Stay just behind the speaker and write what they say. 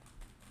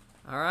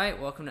All right,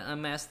 welcome to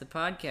Unmask the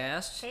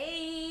Podcast.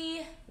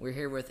 Hey! We're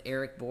here with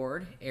Eric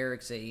Board.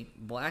 Eric's a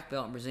black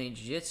belt in Brazilian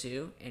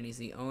Jiu-Jitsu, and he's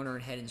the owner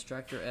and head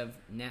instructor of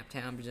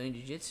Naptown Brazilian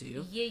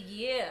Jiu-Jitsu.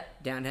 Yeah.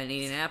 Downtown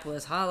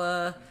Indianapolis,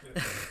 holla!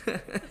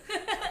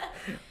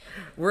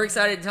 We're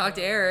excited to talk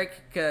to Eric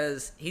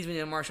because he's been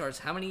doing martial arts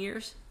how many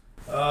years?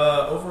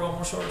 Overall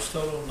martial arts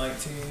total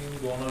 19,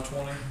 going on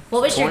 20.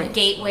 What was your 20?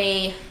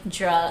 gateway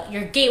drug,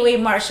 your gateway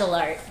martial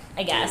art,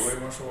 I guess?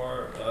 Gateway martial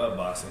art,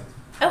 boxing.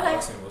 Okay.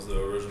 Boxing was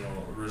the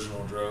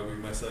original drug, you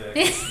might say. I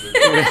guess.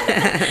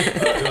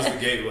 It was the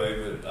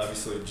gateway, but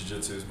obviously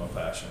jiu-jitsu is my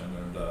passion,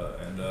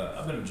 and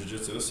I've been in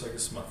jiu-jitsu. This I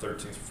guess is my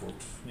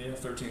 13th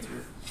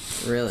year.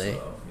 Really?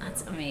 So,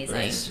 That's amazing.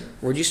 Nice.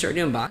 Where'd you start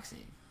doing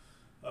boxing?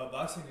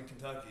 Boxing in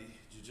Kentucky,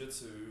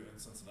 jiu-jitsu in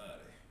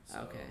Cincinnati. So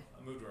Okay.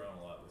 I moved around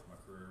a lot with my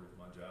career, with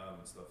my job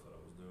and stuff that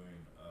I was doing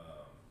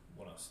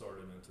when I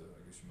started into,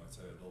 I guess you might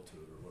say,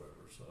 adulthood or whatever.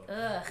 So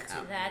Ugh,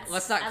 that's...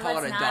 Let's not call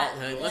it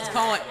adulthood. Let's ugh,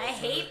 call it... I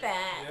hate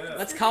that. yeah.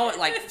 Let's call it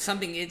like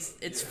something.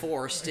 It's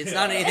forced. It's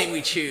not anything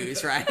we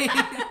choose, right?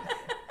 I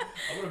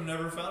would have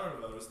never found out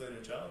about a state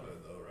in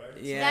childhood, though,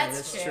 right? Yeah, That's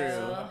that's true. true.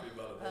 So I'm happy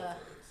about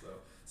adulthood.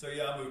 So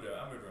yeah, I moved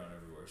around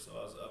everywhere. So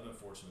I've been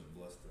fortunate and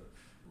blessed to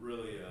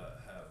really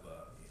have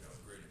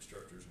great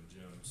instructors and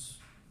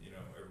gyms,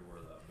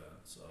 everywhere that I've been.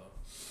 So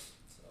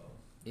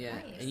Yeah,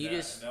 Nice. and you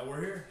just now we're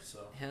here. So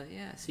hell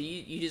yeah. So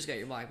you just got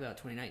your black belt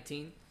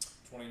 2019.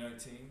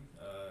 2019,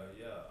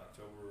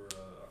 October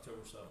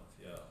 7th,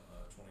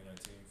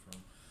 2019 from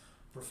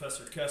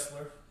Professor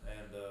Kessler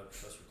and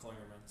Professor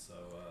Klingerman. So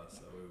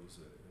it was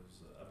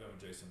I've been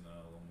with Jason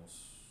now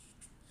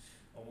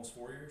almost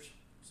 4 years.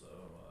 So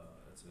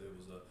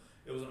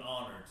it was an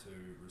honor to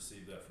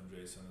receive that from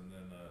Jason, and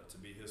then to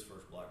be his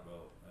first black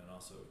belt, and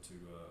also to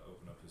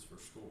open up his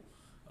first school.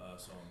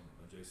 So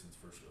I'm Jason's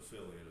first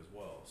affiliate as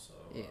well. So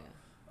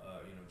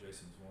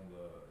Jason's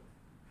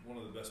one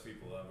of the best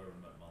people I've ever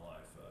met in my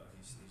life.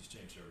 He's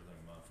changed everything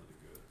in mine for the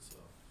good.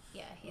 So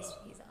Yeah, he's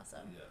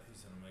awesome. yeah,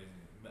 he's an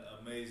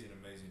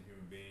amazing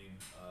human being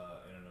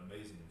and an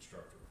amazing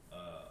instructor.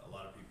 A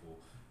lot of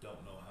people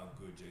don't know how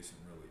good Jason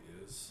really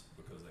is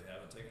because they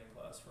haven't taken a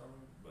class from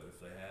him. But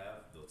if they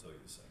have, they'll tell you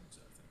the same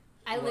exact thing.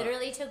 I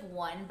literally took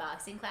one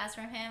boxing class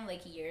from him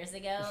like years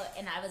ago,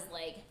 and I was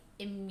like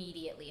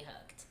immediately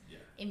hooked.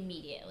 Yeah.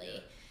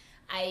 Immediately.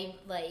 Yeah.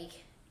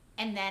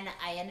 And then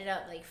I ended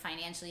up like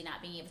financially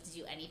not being able to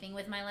do anything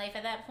with my life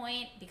at that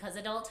point because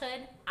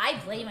adulthood.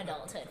 I blame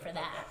adulthood for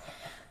that.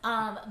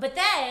 But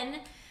then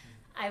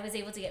I was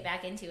able to get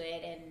back into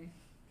it, and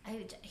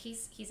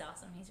he's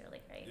awesome. He's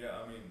really great.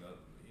 Yeah, I mean,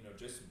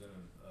 Jason's been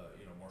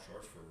in martial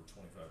arts for over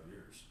 25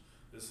 years.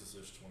 This is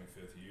his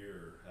 25th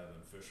year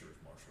having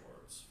Fisher's martial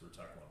arts for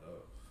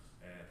Taekwondo,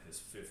 and his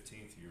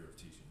 15th year of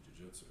teaching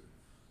jiu-jitsu.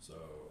 So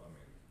I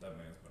mean, that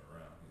man's been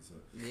around.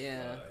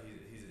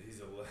 He's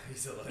a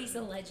legend. He's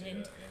a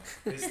legend.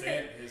 Yeah.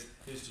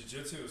 His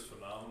jiu-jitsu is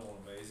phenomenal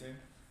and amazing.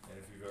 And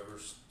if you've ever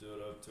stood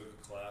up, took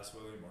a class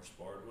with him, or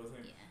sparred with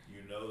him,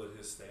 you know that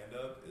his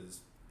stand-up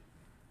is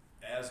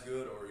as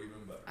good or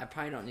even better. I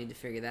probably don't need to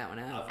figure that one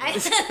out.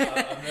 I've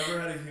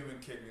never had a human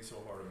kick me so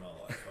hard in my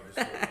life. I'll just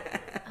put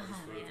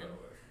it that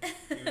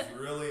way. He was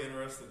really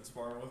interested in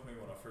sparring with me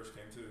when I first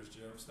came to his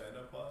gym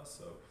stand-up class.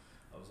 So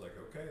I was like,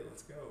 okay,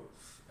 let's go.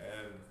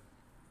 And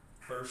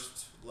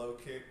first low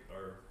kick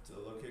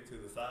to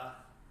the thigh,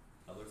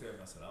 I looked at him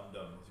and I said, I'm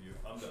done with you.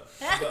 I'm done.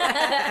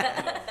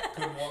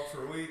 Couldn't walk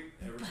for a week.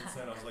 Ever since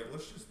then, I was like,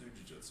 let's just do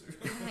jiu-jitsu.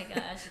 Oh my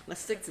gosh.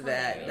 Let's stick to That's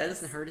that. hilarious. That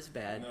doesn't hurt as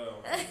bad.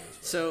 No.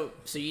 So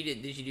you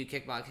did you do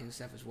kickboxing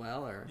stuff as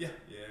well, or? Yeah,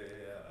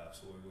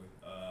 absolutely.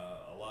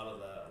 A lot of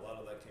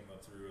that came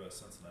up through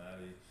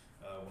Cincinnati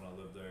when I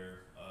lived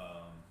there,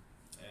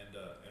 and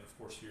of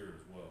course here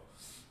as well.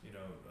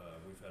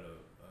 We've had a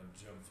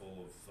gym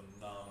full of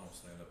phenomenal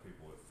stand-up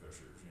people at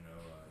Fisher's.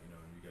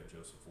 You got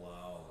Joseph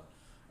Lau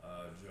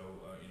and Joe,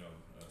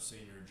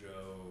 Senior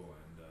Joe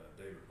and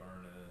David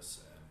Burness,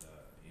 and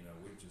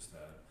we've just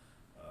had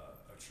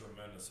a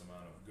tremendous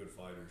amount of good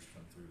fighters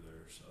come through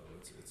there. So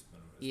it's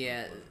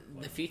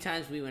been The few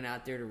times we went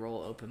out there to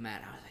roll open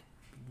mat, I was like,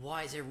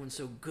 why is everyone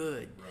so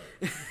good?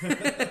 Right.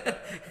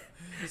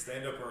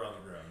 Stand up or on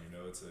the ground,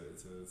 it's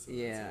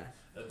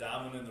a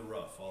diamond in the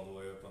rough all the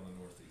way up on the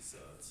northeast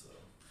side. So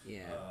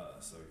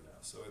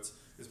so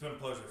it's been a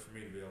pleasure for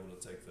me to be able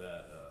to take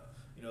that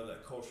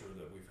that culture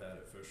that we've had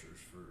at Fisher's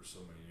for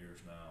so many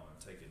years now and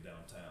take it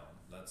downtown.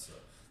 That's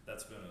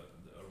been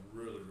a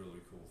really,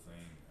 really cool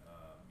thing,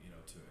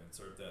 to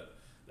insert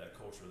that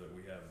culture that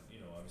we have,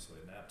 obviously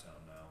at Naptown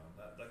now, and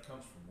that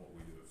comes from what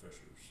we do at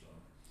Fisher's.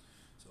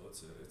 So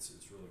it's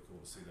really cool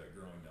to see that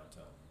growing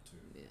downtown too.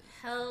 Yeah.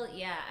 Hell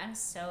yeah. I'm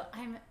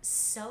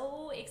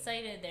so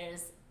excited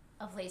there's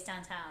a place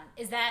downtown.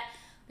 Is that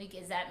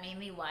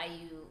mainly why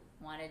you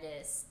wanted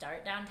to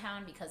start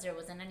downtown, because there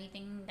wasn't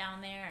anything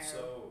down there?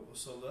 Or?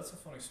 So that's a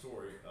funny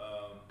story.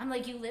 I'm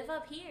like, you live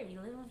up here. You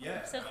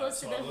live so so close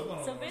to I live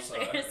on the north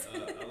side. Fishers. I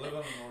live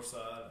on the north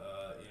side.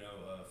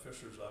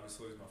 Fisher's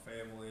obviously is my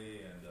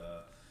family, and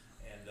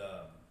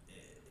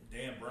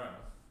Dan Brown,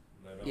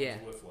 that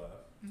owns Lift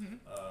Lab.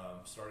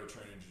 Started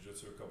training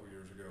jiu-jitsu a couple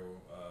years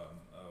ago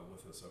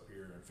with us up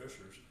here in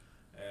Fishers,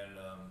 and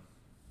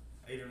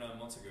 8 or 9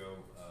 months ago,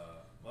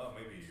 well,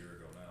 maybe a year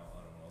ago now,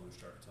 I don't know, I lose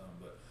track of time,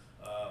 but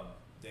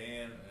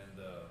Dan and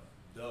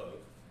Doug,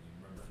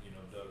 you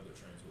know Doug that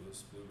trains with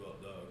us, Blue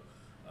Belt Doug.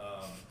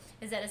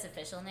 Is that his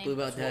official name? Blue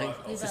Belt Doug.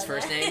 What's his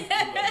first name?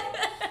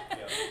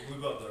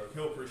 Blue Belt Doug.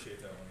 He'll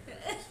appreciate that when he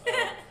hears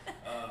this.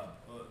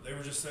 They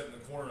were just sitting in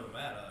the corner of the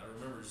mat. I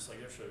remember just like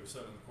yesterday, we were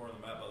sitting in the corner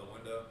of the mat by the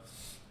window,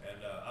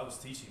 and I was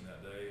teaching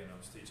that day, and I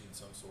was teaching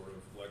some sort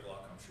of leg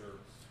lock, I'm sure.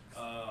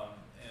 I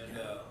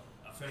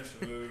finished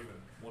the move,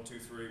 and 1, 2,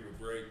 3, we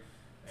break,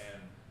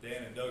 and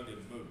Dan and Doug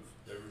didn't move.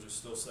 They were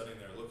just still sitting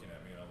there looking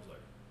at me, and I was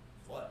like,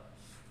 "What?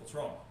 What's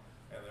wrong?"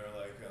 And they're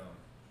like,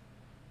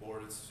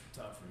 "Lord, it's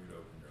time for you to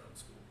open your own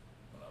school."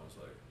 And I was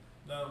like,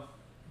 "No,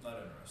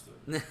 not interested."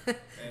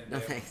 And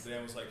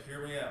Dan was like,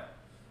 "Hear me out.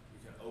 You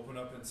can open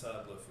up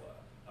inside Lift Lab.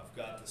 I've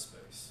got the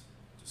space.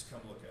 Just come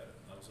look at it."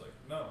 And I was like,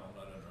 "No, I'm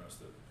not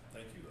interested.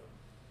 Thank you, though."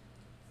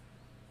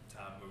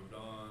 Time moved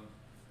on.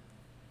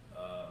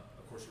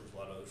 Of course, there was a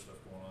lot of other stuff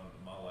going on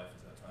in my life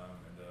at that time.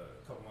 And a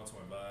couple months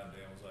went by, and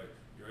Dan was like,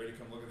 "You ready to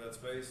come look at that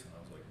space?" And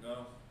I was like,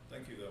 "No,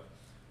 thank you, though."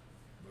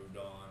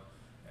 Moved on.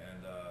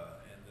 And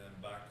then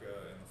back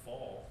in the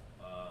fall,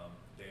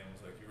 Dan was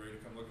like, "You ready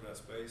to come look at that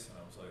space?"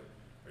 And I was like,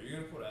 "Are you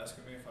going to quit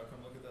asking me if I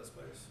come look at that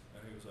space?"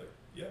 And he was like,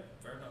 "Yeah,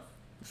 fair enough."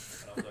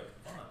 And I was like,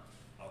 "Fine,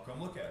 I'll come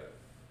look at it."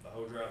 The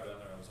whole drive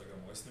down there, I was like,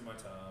 "I'm wasting my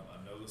time.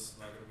 I know this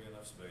is not going to be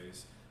enough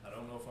space. I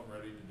don't know if I'm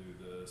ready to do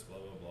this, blah,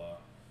 blah, blah."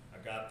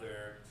 I got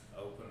there,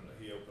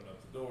 he opened up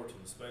the door to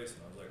the space,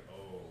 and I was like,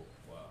 "Oh,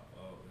 wow,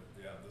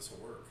 yeah, this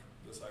will work.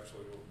 This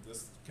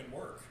can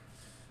work."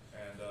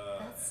 And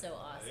that's so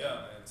awesome.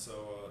 Yeah, and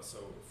so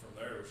from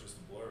there it was just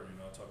a blur. You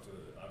know, I talked to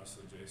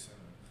obviously Jason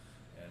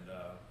and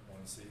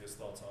wanted to see his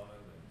thoughts on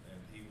it, and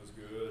he was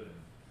good,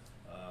 and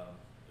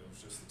it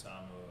was just the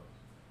time to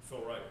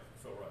feel right.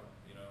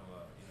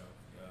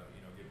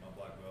 Get my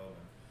black belt,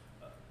 and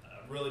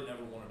I really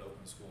never wanted to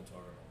open school until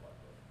I got my black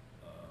belt.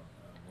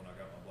 When I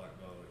got my black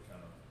belt, it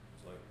kind of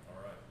was like, all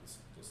right,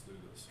 let's do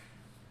this.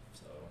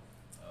 So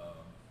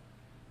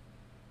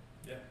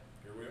yeah,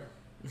 here we are.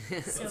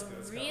 So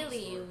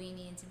really, we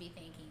need to be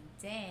thanking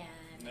Dan.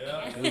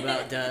 Yeah. Blue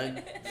Belt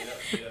Doug.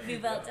 Blue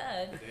Belt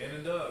Doug. Dan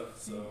and Doug.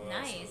 So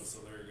nice. So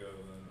there you go.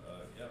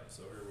 Then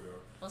so here we are.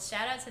 Well,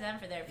 shout out to them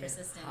for their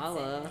persistence.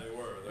 Holla. They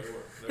were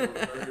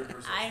very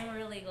persistent. I'm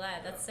really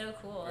glad. That's so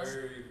cool.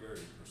 Very, very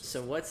persistent.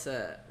 So what's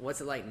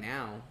it like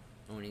now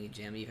owning a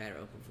gym? You've had it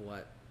open for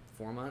what,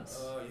 4 months?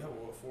 Yeah,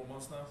 we're 4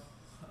 months now.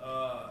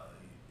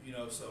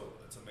 So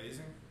it's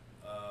amazing.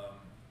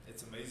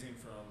 It's amazing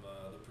from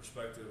the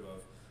perspective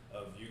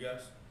of you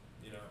guys.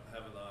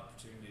 Having the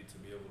opportunity to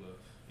be able to,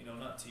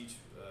 not teach,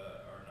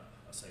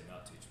 I say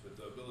not teach, but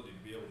the ability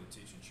to be able to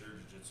teach and share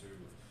jiu-jitsu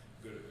with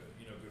good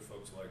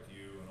folks like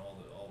you and all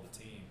the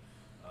team.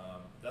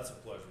 That's a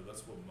pleasure.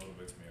 That's what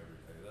motivates me every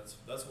day.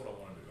 That's what I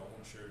want to do. I want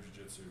to share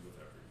jiu-jitsu with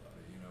everybody.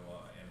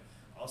 And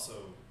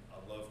also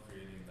I love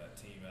creating that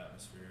team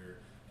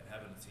atmosphere and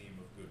having a team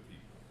of good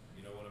people.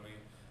 You know what I mean?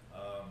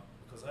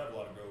 Because I have a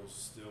lot of goals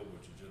still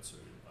with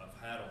jiu-jitsu. I've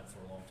had them for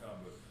a long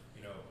time, but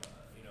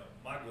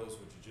my goals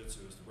with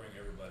jiu-jitsu is to bring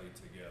everybody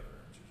together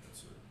in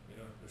jiu-jitsu.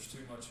 There's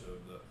too much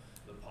of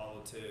the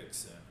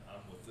politics, and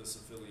I'm with this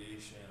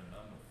affiliation and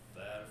I'm with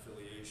that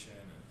affiliation,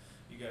 and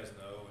you guys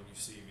know and you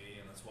see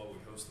me, and that's why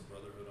we host the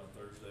Brotherhood on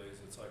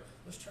Thursdays. It's like,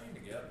 let's train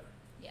together.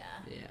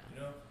 Yeah.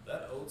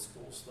 That old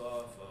school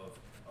stuff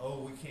of,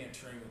 we can't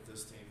train with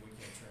this team, we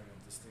can't train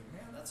with this team.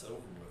 Man, that's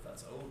over with.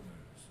 That's old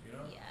news.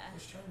 Yeah.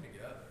 Let's train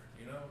together.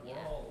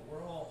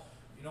 We're all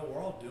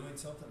doing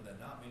something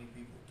that not many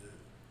people do.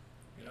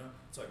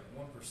 It's like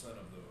 1%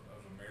 of the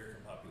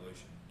American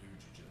population do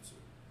jiu-jitsu.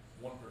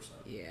 1%.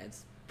 Yeah,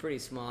 it's pretty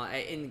small.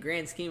 In the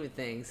grand scheme of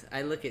things,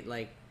 I look at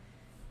like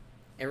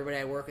everybody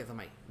I work with, I'm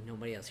like,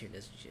 nobody else here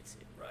does jiu-jitsu.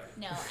 Right.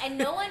 No, and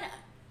no one.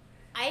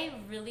 I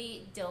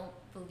really don't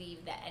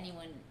believe that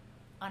anyone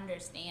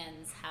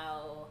understands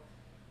how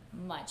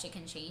much it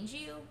can change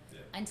you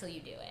until you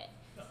do it.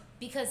 No.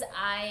 Because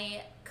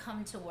I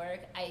come to work,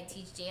 I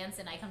teach dance,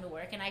 and I come to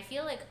work, and I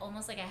feel like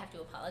almost like I have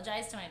to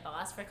apologize to my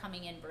boss for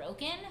coming in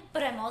broken,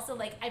 but I'm also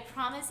like, I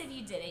promise if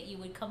you did it, you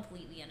would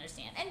completely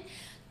understand. And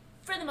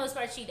for the most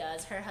part, she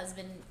does. Her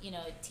husband,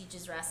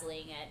 teaches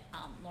wrestling at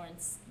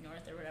Lawrence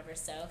North or whatever,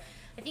 so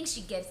I think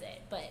she gets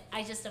it. But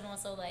I just am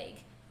also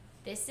like,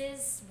 this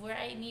is where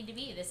I need to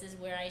be. This is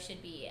where I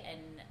should be.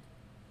 And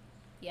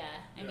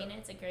I mean,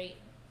 it's a great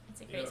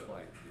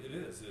sport. It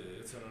is.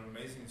 It's an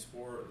amazing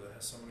sport that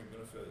has so many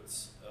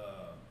benefits.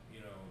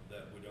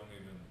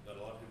 That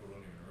a lot of people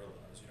don't even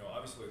realize.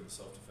 Obviously the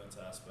self-defense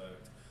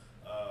aspect,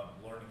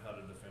 learning how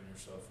to defend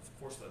yourself. Of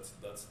course, that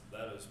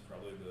is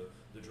probably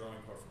the drawing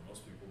part for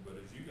most people. But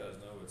as you guys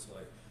know, it's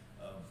like,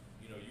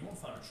 you want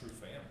to find a true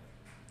family.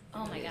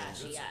 Oh my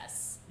gosh,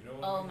 yes. I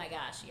mean? My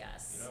gosh,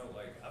 yes.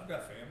 Like I've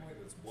got family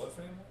that's blood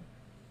family,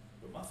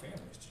 but my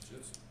family is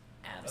jiu-jitsu.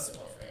 Absolutely. That's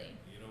my family.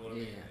 You know what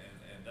I mean?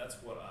 And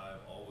that's what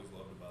I've always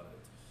loved about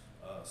it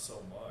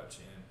so much.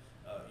 And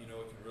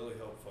it can really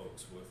help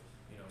folks with,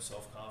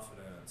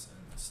 self-confidence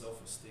and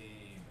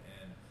self-esteem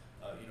and,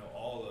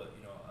 all the,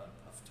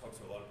 I've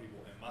talked to a lot of people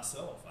and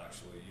myself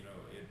actually,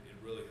 it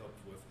really helped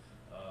with,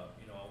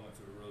 I went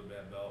through a really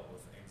bad bout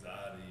with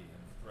anxiety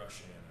and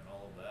depression and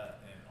all of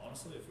that. And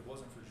honestly, if it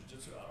wasn't for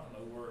jiu-jitsu, I don't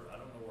know where I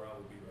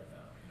would be right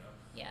now,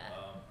 Yeah.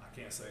 I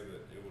can't say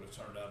that it would have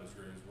turned out as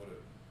great as what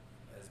it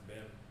has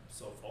been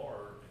so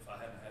far if I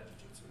hadn't had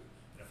jiu-jitsu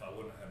and if I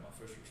wouldn't have had my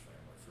Fisher's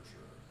family for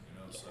sure,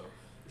 Yeah. So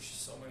there's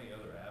just so many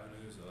other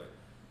avenues that, like,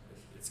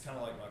 it's kind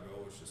of like my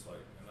goal is just like,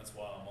 and that's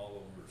why I'm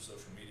all over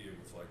social media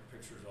with like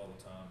pictures all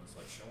the time. It's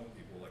like showing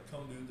people like,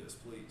 come do this,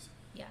 please.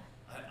 Yeah.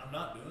 I'm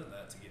not doing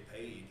that to get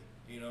paid,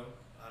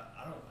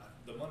 I don't,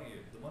 the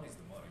money's the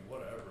money,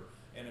 whatever.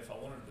 And if I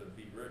wanted to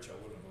be rich, I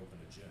wouldn't have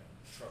opened a gym.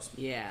 Trust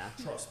me. Yeah.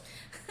 Trust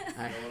me. You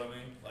know what I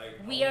mean?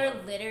 Like, We are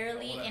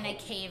literally in a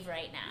cave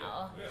right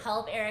now. Yeah.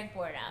 Help Eric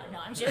Board out. Yeah. No,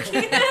 I'm joking.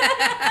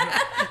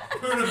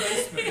 We're in a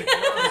basement. We're in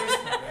a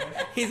basement,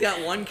 man. He's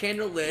got one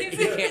candle lit.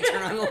 He can't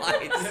turn on the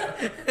lights.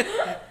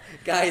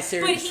 Guys,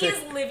 seriously. But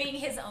he's living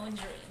his own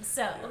dream.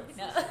 So,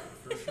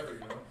 For sure,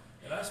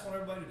 And I just want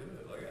everybody to do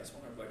it. Like, I just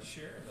want everybody to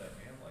share that,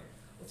 man. Like,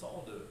 let's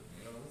all do it.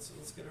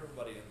 Let's get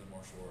everybody into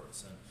martial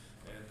arts and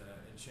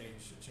change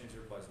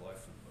everybody's life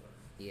for the better.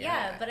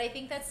 Yeah, but I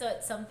think that's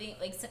something,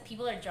 like,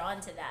 people are drawn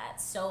to that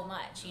so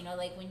much,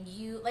 like when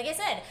you, like I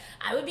said,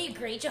 I would be a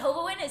great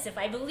Jehovah's Witness if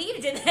I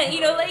believed in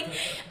that,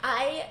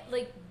 I,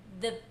 like,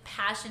 the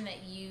passion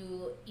that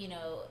you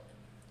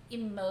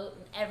emote,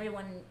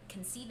 everyone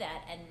can see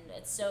that, and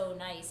it's so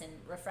nice and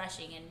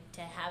refreshing, and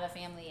to have a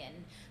family,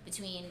 and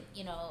between,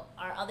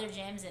 our other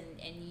gyms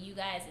and you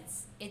guys,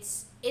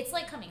 it's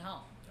like coming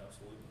home.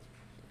 Absolutely.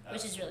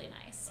 Which is really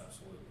nice.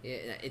 Absolutely.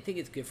 Yeah, I think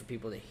it's good for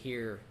people to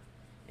hear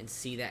and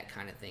see that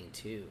kind of thing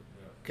too,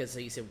 because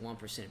like you said,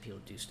 1% of people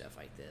do stuff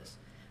like this.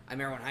 I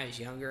remember when I was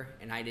younger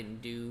and I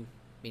didn't do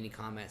any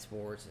combat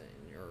sports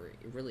or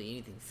really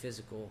anything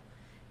physical,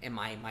 and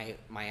my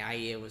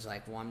idea was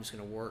like, well, I'm just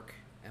going to work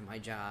at my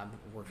job,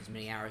 work as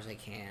many hours as I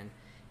can,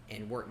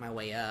 and work my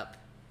way up.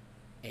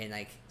 And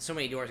like so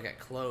many doors got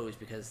closed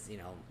because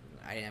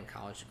I didn't have a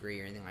college degree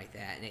or anything like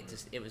that, and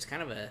it was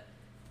kind of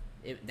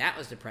that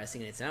was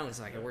depressing in its own.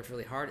 It's like I worked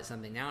really hard at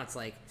something. Now it's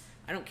like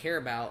I don't care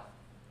about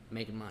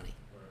making money.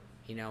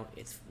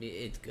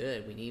 It's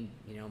good. We need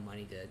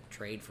money to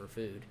trade for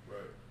food,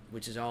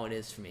 which is all it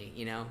is for me.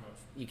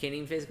 You can't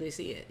even physically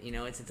see it.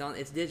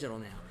 It's digital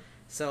now.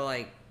 So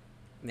like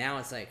now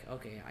it's like,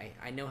 okay,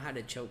 I know how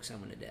to choke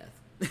someone to death,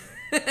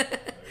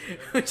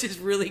 which is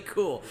really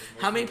cool.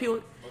 How many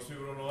people? Most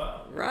people don't know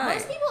how. Right.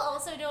 Most people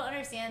also don't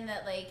understand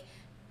that, like,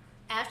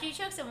 after you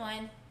choke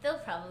someone, they'll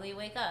probably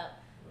wake up.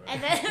 Right.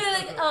 And then they're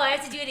like, oh, I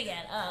have to do it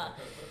again.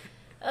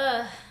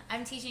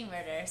 I'm teaching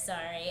murder.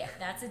 Sorry.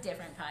 That's a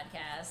different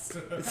podcast.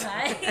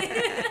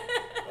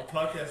 A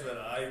podcast that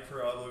I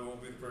probably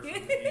won't be the person to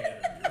be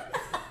interviewed.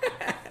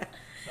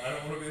 I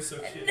don't want to be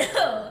associated.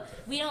 No,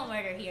 we don't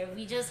murder here.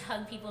 We just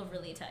hug people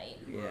really tight.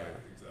 Yeah, right,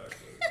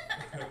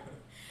 exactly.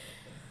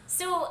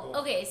 So,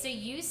 okay, so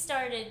you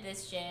started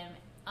this gym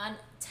on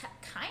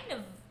kind of,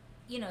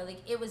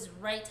 like, it was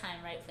right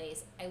time, right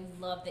place. I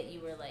love that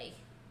you were like,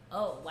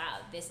 oh, wow,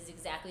 this is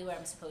exactly where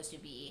I'm supposed to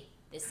be.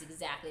 This is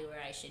exactly where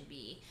I should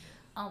be.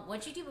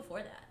 What'd you do before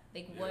that?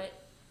 Like, what?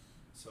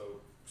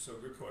 So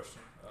good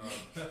question.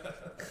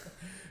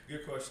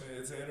 Good question.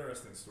 It's an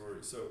interesting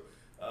story. So,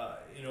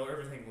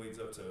 everything leads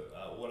up to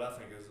what I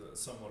think is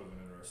somewhat of an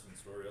interesting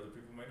story. Other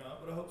people may not,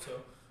 but I hope so.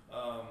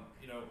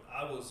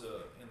 I was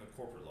in the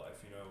corporate life.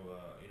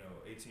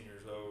 18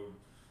 years old.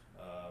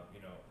 I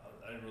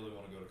didn't really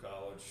want to go to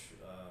college,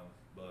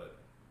 but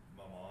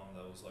my mom,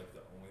 that was like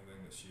the only thing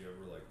that she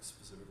ever like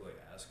specifically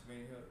asked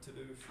me to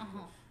do.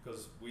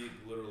 Because we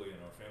literally in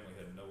our family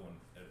had no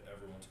one had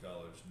ever went to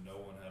college.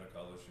 No one had a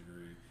college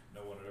degree.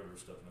 No one had ever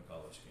stepped in a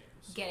college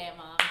campus. So, get it,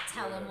 Mom.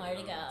 Tell them where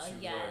to go.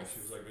 Yes.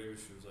 She was like, baby,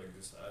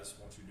 I just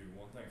want you to do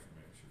one thing for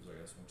me. She was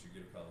like, I just want you to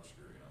get a college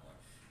degree. And I'm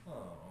like,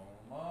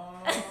 oh,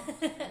 Mom,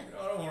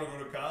 I don't want to go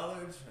to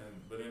college.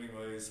 But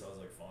anyways, I was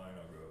like, fine,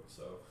 I'll go.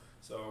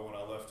 So when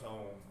I left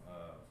home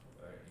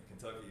in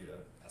Kentucky,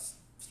 I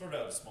started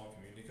out at a small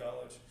community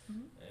college.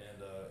 Mm-hmm.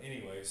 And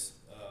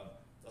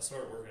I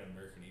started working at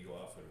American Eagle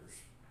Outfitters,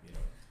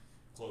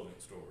 clothing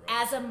store.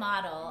 Right? As a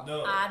model,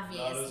 no,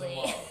 obviously.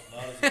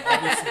 Not as a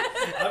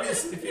model.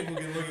 Obviously, people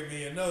can look at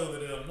me and know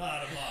that I'm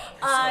not a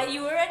model.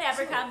 You were an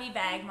Abercrombie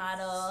bag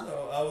model.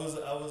 So I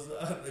was.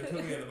 They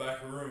put me in the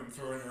back of the room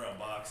throwing around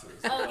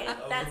boxes. Okay,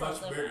 I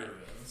was much bigger then.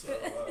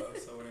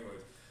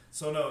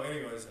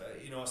 Anyways,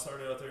 I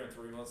started out there in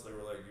 3 months. They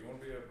were like, "Do you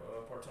want to be a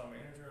part-time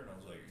manager?" And I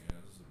was like,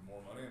 "Is it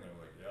more money?" And they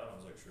were like, "Yeah." And I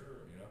was like,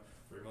 "Sure."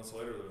 3 months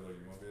later, they were like,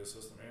 "You want to be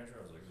assistant manager?"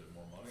 I was like, "Is it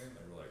more money?" And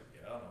they were like,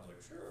 "Yeah." And I was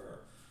like,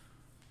 "Sure."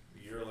 A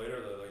year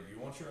later, they're like,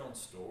 "You want your own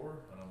store?"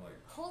 And I'm like,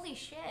 "Holy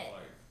shit!"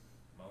 Like,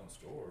 my own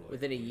store. Like,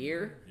 within a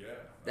year? Yeah.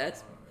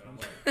 That's. And I'm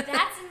like,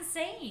 that's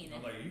insane.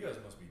 I'm like, you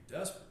guys must be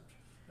desperate.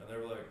 And they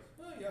were like,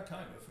 well, yeah,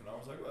 kind of. And I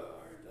was like, well,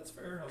 all right, that's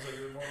fair. I was like, is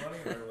there more money?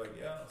 And they were like,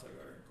 yeah. And I was like,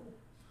 all right, cool.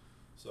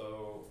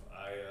 So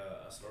I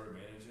started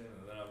managing,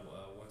 and then I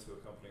went to a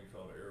company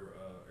called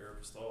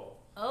Aeropostale.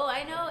 Oh,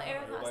 I know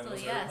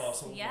Aeropostale.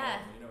 Yes, yeah.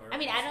 You know I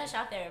mean, I don't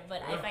shop there,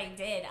 but if I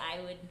did,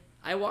 I would.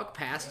 I walk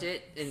past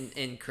it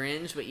and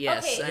cringe, but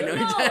yes, okay, I know.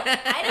 No,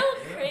 I don't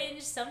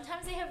cringe.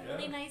 Sometimes they have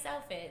really nice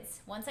outfits.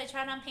 Once I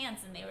tried on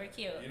pants and they were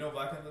cute. You know,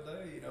 back in the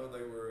day, they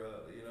were,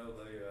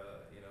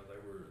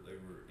 they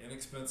were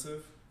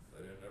inexpensive.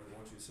 They didn't ever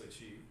want you to say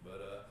cheap,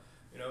 but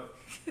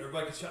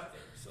everybody could shop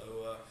there.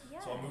 So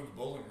so I moved to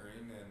Bowling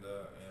Green and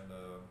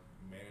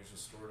managed a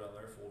store down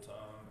there full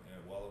time. And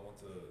while I went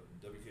to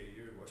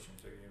WKU, Western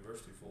Kentucky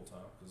University, full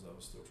time because I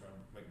was still trying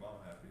to make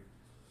mom happy.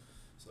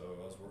 So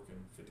I was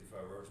working 55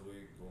 hours a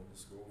week, going to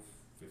school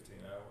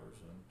 15 hours,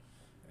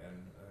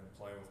 and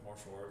playing with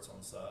martial arts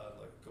on the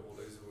side like a couple of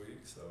days a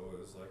week. So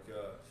it was like,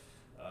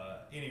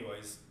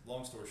 anyways,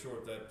 long story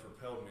short, that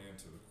propelled me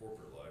into the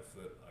corporate life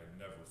that I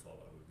never thought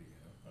I would be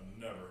in. I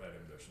never had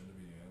ambition to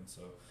be in.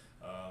 So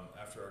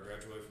after I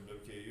graduated from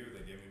WKU,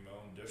 they gave me my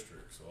own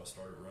district. So I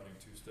started running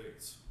 2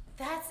 states.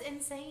 That's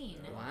insane.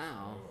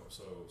 Wow.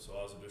 So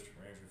I was a district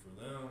manager for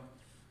them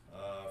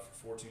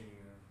for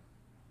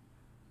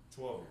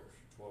 12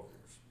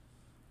 years.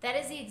 That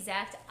is the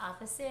exact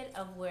opposite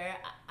of where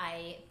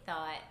I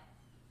thought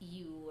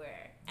you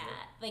were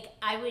at. Like,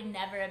 I would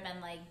never have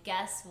been like,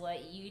 guess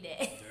what you did.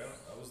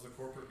 Yeah, I was the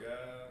corporate guy,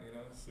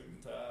 suit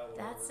and tie,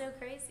 whatever. That's so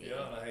crazy.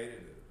 Yeah, and I hated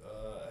it.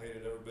 I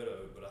hated every bit of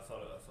it, but I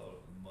thought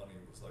money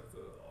was like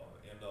the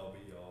end all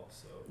be all.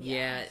 So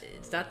yeah,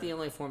 it's not the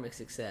only form of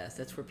success.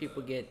 That's where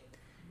people get.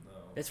 No.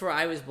 That's where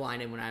I was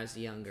blinded when I was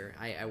younger.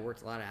 I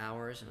worked a lot of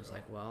hours, and I was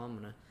like, well, I'm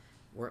gonna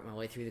work my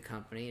way through the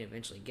company and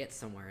eventually get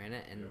somewhere in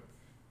it. And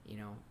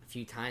a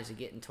few times of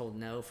getting told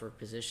no for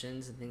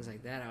positions and things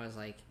like that, I was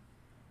like,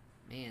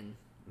 man,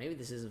 maybe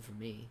this isn't for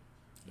me.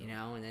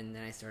 And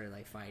then I started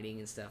like fighting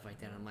and stuff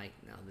like that. I'm like,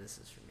 no, this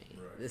is for me.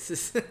 Right. This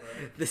is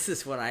this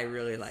is what I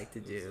really like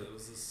to do. It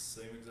was the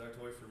same exact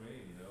way for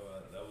me.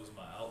 That was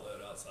my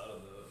outlet outside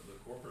of the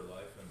corporate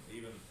life, and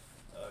even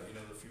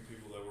the few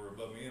people that were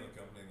above me in the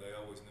company, they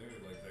always knew,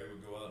 like, they would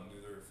go out and do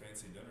their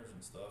fancy dinners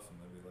and stuff, and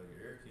they'd be like,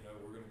 Eric,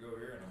 we're gonna go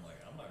here, and I'm like,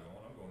 I'm not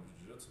going. I'm going to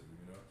jiu-jitsu,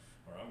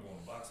 or I'm going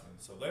to boxing.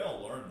 So they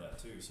all learned that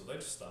too. So they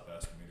just stopped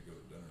asking me to go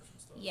to dinners and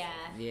stuff. Yeah.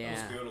 So it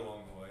was good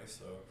along the way.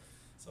 So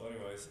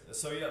anyways,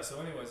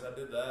 I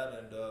did that,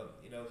 and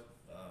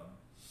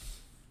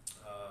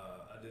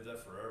I did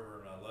that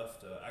forever, and I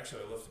left.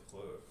 Actually, I left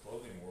the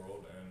clothing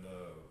world and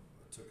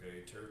took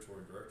a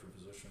territory director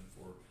position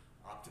for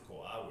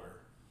optical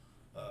eyewear.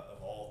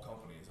 Of all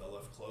companies, I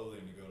left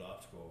clothing to go to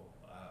optical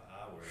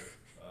eyewear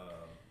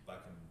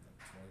back in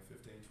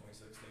 2015,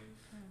 2016.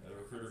 And the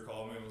recruiter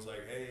called me and was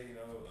like, hey,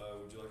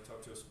 would you like to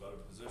talk to us about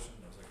a position?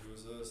 And I was like, who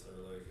is this? They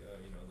were like,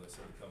 they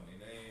said the company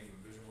name,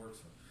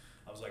 VisionWorks. And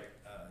I was like,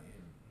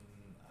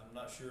 I'm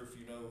not sure if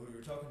you know who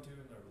you're talking to.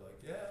 And they were like,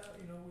 yeah,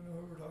 we know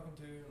who we're talking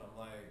to. And I'm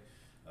like,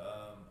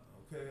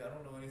 okay, I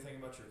don't know anything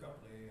about your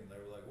company. And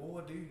they were like, well,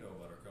 what do you know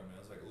about our company?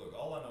 I was like, look,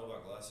 all I know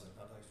about glasses and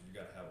contacts is you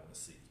got to have them to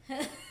see.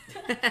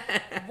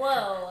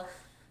 Whoa.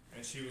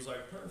 And she was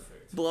like,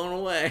 perfect. Blown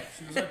away.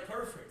 She was like,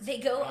 perfect. They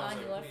go on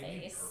your what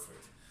face.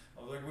 Perfect.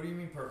 I was like, what do you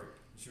mean perfect?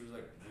 She was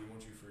like, we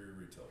want you for your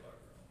retail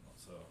background.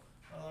 So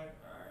I was like,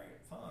 all right,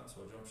 fine.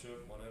 So I jumped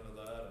ship, went into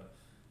that, and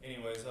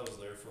anyways, I was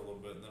there for a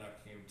little bit, and then I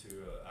came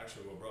to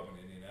actually what brought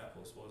me to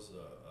Indianapolis was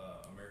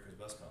America's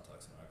Best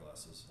Contacts and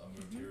Eyeglasses. I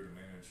moved here to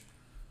manage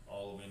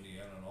all of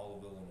Indiana and all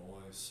of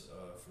Illinois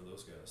for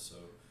those guys.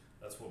 So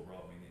that's what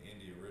brought me to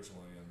Indy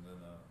originally, and then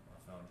I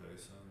found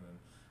Jason, and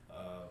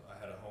I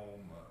had a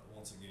home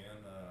once again,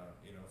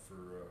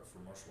 for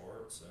martial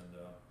arts, and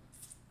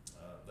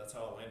that's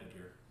how I landed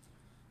here.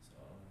 So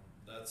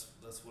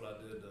that's what I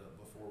did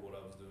before what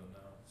I was doing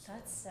now.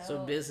 That's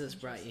so business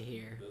brought you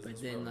here, but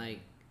then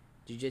like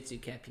jiu-jitsu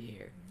kept you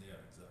here. Yeah,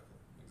 exactly.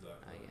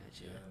 I got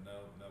you. Yeah,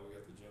 now we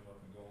got the gym up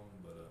and going,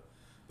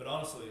 but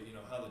honestly,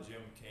 how the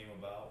gym came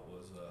about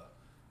was,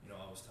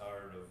 I was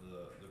tired of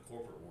the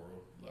corporate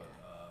world, but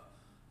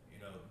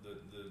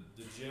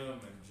the gym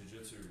and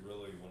jiu-jitsu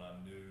really, when I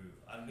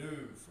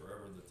knew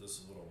forever that this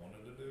is what I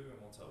wanted to do,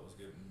 and once I was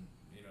getting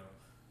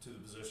to the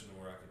position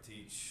where I could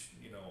teach,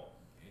 and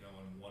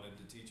wanted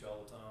to teach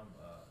all the time,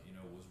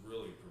 was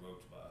really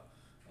provoked by,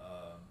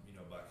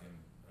 back in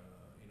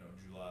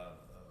July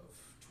of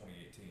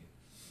 2018.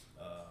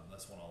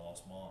 That's when I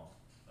lost Mom.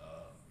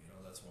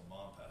 That's when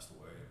Mom passed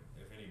away.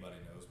 If anybody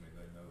knows me,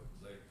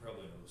 they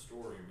probably know the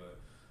story, but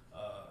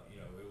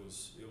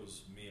it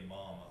was me and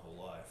Mom my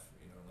whole life.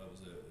 That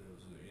was it. It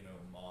was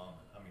Mom.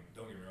 I mean,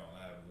 don't get me wrong,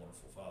 I have a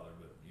wonderful father,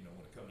 but when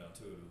it come down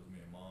to it, it was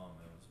me and Mom.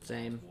 It was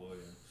same. Boy,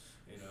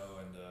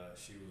 and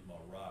she was my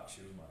rock.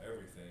 She was my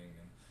everything.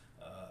 And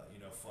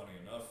funny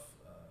enough,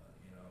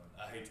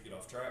 I hate to get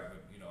off track, but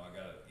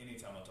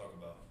anytime I talk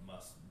about my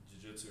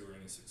jiu-jitsu or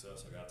any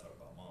success, I gotta talk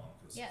about Mom.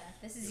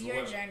 This is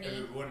your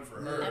journey. If it wasn't for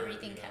her,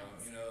 everything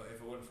counts. If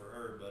it wasn't for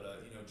her, but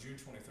June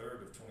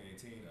 23rd of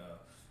 2018,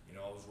 we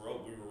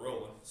were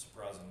rolling.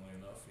 Surprisingly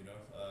enough,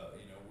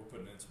 we're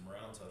putting in some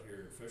rounds out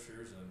here at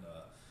Fisher's, and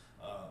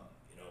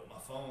my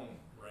phone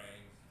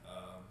rang,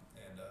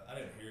 and I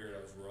didn't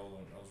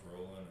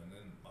rolling, and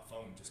then my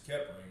phone just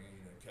kept ringing.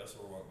 You know,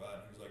 Kessler walked by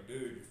and he was like,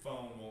 "Dude, your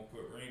phone won't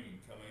quit ringing.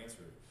 Come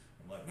answer it."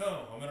 I'm like,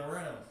 "No, I'm in a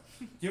round.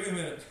 Give me a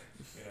minute."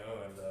 You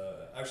know, and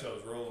actually I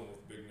was rolling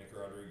with Big Nick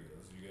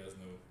Rodriguez. You guys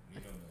know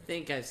Nick. I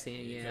think I've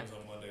seen it. He comes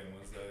on Monday and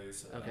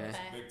Wednesdays. Okay.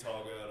 Big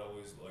tall guy that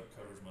always like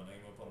covers my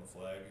name up on the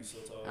flag. He's so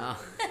tall.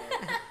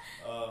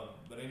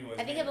 But anyways,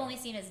 I think I've only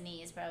seen his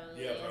knees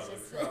probably. Yeah,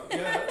 probably.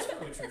 Yeah, that's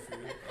probably true for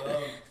you.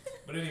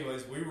 But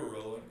anyways, we were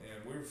rolling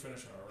and we were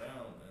finishing our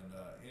round. And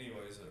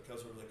anyways,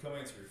 Kessler was like, "Come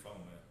answer your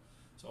phone, man."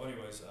 So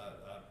anyways,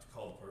 I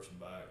called the person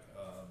back,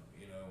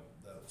 you know,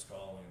 that was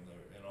calling,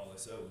 and all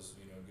they said was,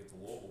 you know, "Get to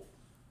Louisville."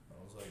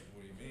 I was like,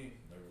 "What do you mean?"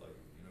 They were like,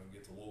 "You know,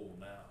 get to Louisville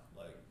now,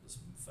 like as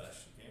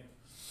fast as you can."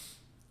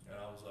 And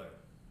I was like,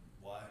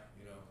 "Why?"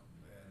 You know,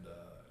 and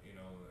you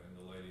know, and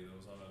the lady that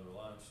was on the other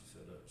line, she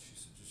said,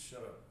 "Just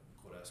shut up and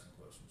quit asking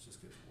questions.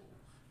 Just get to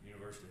Louisville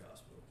University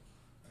Hospital."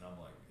 And I'm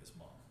like, "It's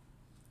Mom."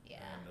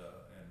 Yeah.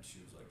 And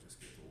she was like, "Just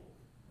get to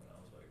Louisville." And I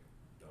was like,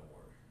 "Don't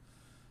worry."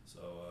 So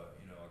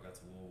you know, I got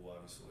to Louisville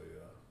obviously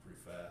pretty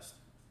fast.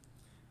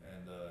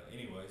 And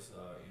anyways,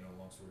 you know,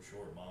 long story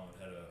short, Mom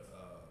had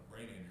a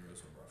brain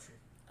aneurysm rupture.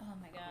 Oh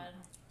my God.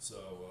 So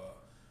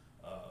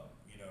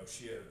you know,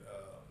 she had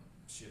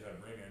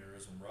a brain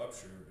aneurysm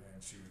rupture,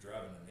 and she was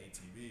driving an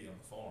ATV on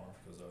the farm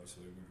because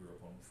obviously we grew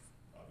up on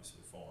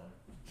farm.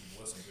 You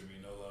listen to me,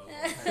 know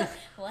that.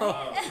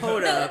 What?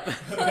 Hold up.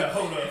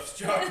 Hold up,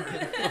 shocker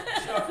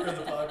in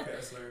the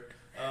podcast there.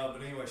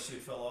 But anyway,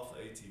 she fell off the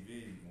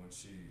ATV when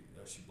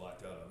she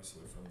blacked out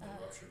obviously from the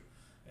rupture,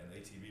 and the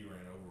ATV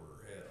ran over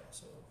her head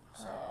also.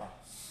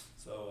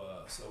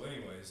 So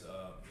anyways,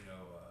 you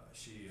know,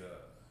 she.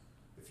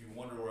 If you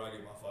wonder where I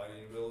get my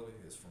fighting ability,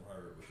 it's from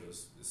her,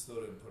 because it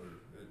still didn't put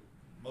her.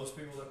 Most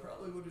people that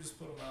probably would have just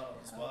put them out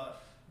on the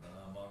spot.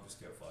 Mom just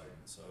kept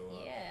fighting. So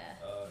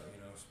you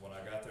know, when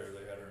I got there,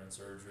 they had her in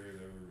surgery.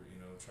 They were, you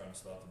know, trying to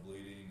stop the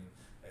bleeding, and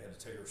they had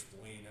to take her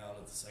spleen out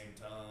at the same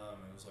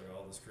time. It was like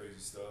all this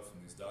crazy stuff, and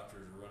these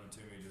doctors were running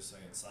to me just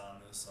saying, sign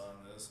this,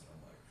 and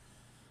I'm like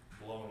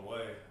blown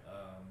away.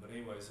 But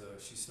anyways,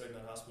 she stayed in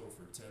the hospital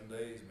for 10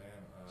 days,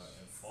 man,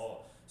 and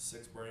fought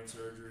 6 brain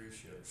surgeries.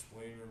 She had her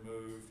spleen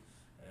removed,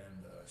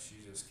 and she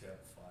just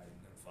kept fighting.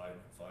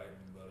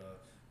 But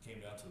came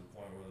down to the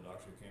point where the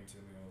doctor came to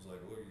me and was like,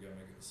 "Look, you gotta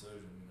make a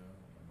decision, you know."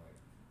 And I'm like,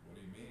 "What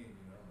do you mean?"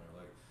 You know, and they're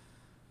like,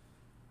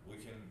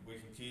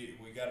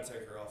 we gotta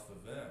take her off the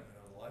vent, you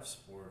know, the life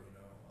support, you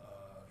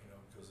know,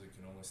 because it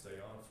can only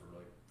stay on for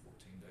like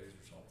 14 days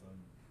or something.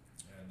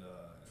 And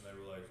they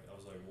were like, I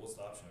was like, "Well, what's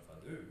the option if I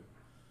do?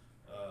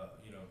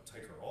 You know,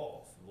 take her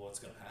off?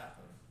 What's gonna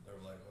happen?" They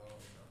were like, "Well,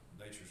 you know,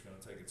 nature's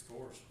gonna take its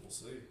course. We'll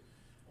see.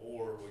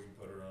 Or we can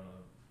put her on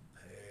a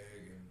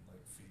peg and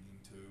like feeding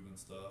tube and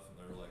stuff."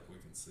 And they were like, "We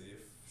can see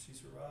if she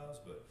survives,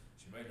 but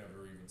she may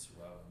never even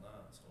survive on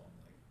that." So I'm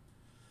like,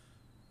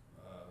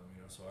 you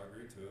know, so I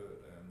agreed to it,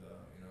 and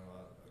you know,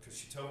 because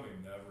she told me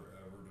never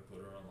ever to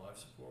put her on life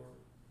support.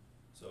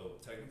 So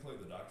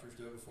technically the doctors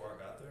did before I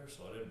got there,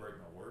 so I didn't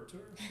break my word to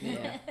her. You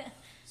know?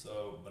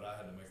 So, but I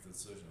had to make the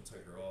decision to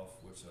take her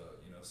off, which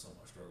you know, something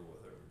I struggle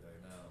with every day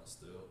now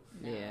still.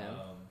 Yeah.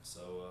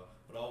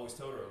 But I always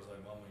told her, I was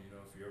like, "Mama, you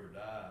know, if you ever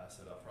die," I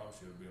said, "I promise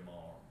you it'll be in my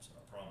arms.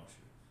 I promise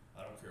you.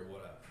 I don't care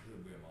what happens,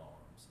 it'll be in my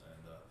arms."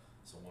 And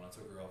so when I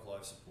took her off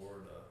life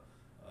support,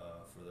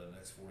 for the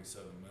next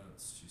 47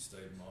 minutes, she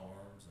stayed in my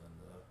arms, and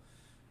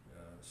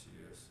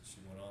she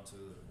went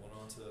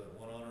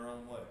on her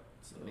own way.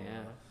 So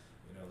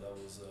you know, that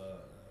was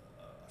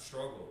I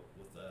struggled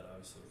with that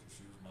obviously, because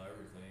she was my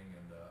everything,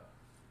 and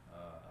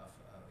I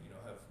you know,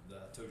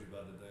 I told you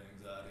about the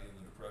anxiety and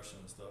the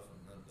depression and stuff,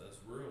 and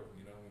that's real,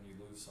 you know, when you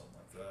lose something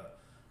like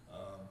that.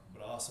 But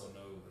I also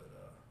know that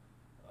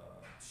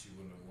she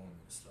wouldn't have wanted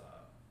me to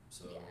stop.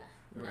 So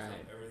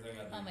everything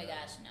I do. Oh my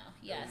now, gosh, no.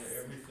 Yes.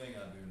 Everything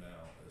I do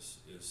now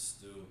is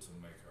still to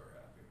make her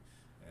happy.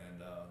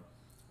 And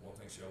one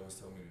thing she always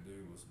told me to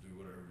do was do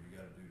whatever you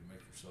got to do to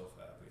make yourself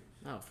happy.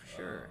 Oh, for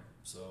sure.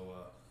 So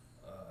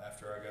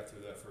after I got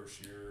through that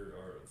first year,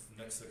 or the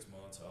next 6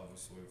 months,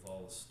 obviously with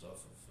all the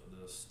stuff of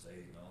the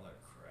state and all that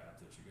crap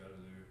that you got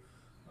to do,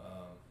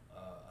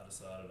 I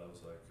decided, I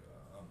was like,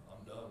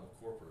 I'm done with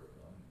corporate.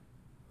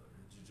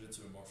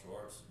 Jiu-jitsu and martial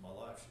arts is my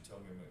life. She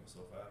told me to make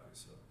myself happy,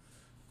 so I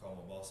called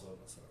my boss up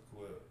and I said, "I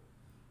quit."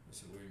 He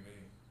said, "What do you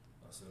mean?"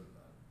 I said,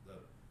 "That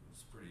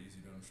was pretty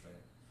easy to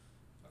understand.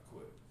 I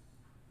quit."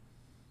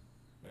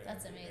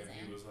 That's amazing.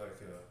 And he was like,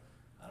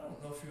 "I don't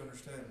know if you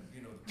understand,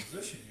 you know, the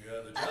position you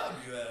have, the job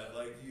you have.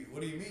 Like, what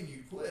do you mean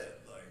you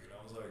quit?" Like, and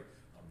I was like,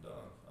 "I'm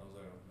done." I was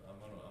like, I'm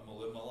gonna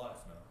live my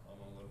life now. I'm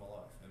gonna live my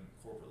life, and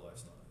corporate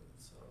life's not it."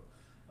 So,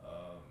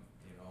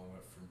 you know, I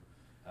went from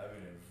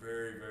having a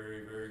very,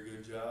 very, very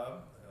good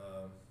job,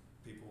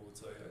 people would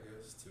say, I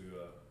guess, to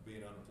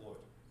being unemployed.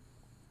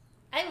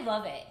 I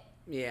love it.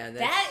 Yeah,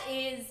 that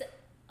is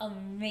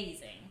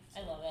amazing.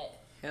 I love it.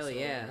 Hell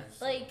yeah!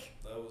 Like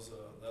that was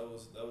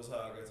how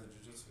I got to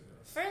jiu-jitsu.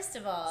 First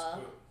of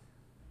all,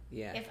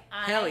 yeah.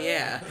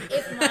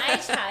 If my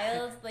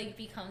child like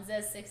becomes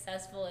as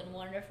successful and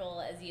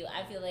wonderful as you,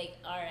 I feel like,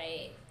 all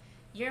right,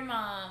 Your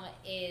mom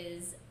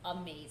is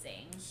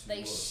amazing.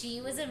 She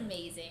was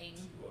amazing.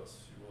 She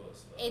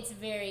was. It's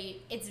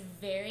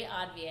very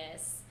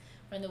obvious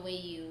from the way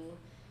you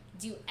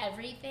do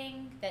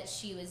everything that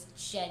she was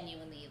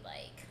genuinely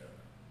like.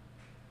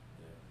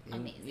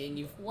 Amazing. And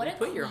you what you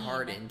put your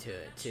heart into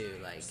it too.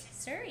 Like,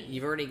 Sorry.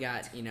 You've already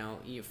got,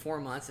 you 4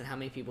 months, and how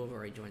many people have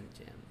already joined the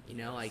gym?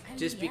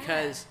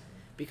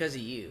 Because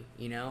of you,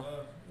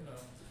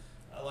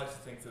 I like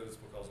to think that it's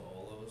because of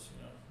all of us,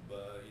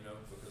 but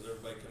because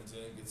everybody comes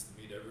in, gets to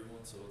meet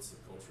everyone, so it's the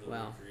culture that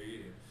we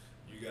create, and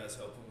you guys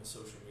help them with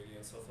social media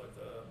and stuff like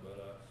that.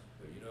 But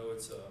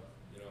it's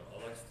I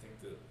like to think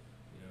that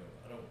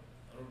I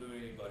don't do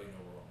anybody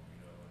no wrong, and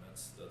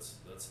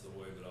that's the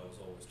way that I was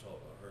always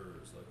taught by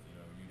her is like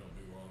you don't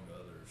do wrong to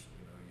others,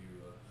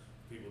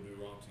 people do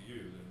wrong to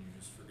you, then you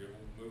just forgive them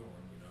and move on,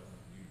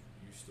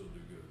 you still do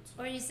good.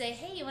 So. Or you say,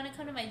 hey, you want to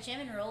come to my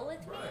gym and roll with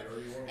me? Right, or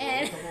you want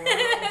to come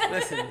around.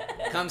 Listen,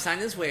 come sign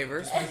this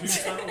waiver. Sign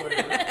a waiver.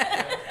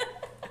 Yeah.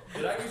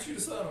 Did I get you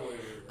to sign a waiver?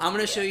 I'm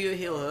going to show you a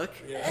heel hook.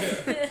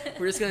 Yeah.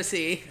 We're just going to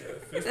see.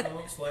 Yeah, fist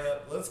bump,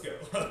 slap, let's go.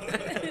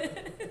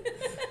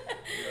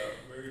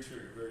 Very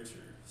true, very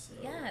true. So,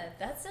 yeah,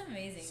 that's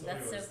amazing. So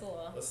that's anyways, so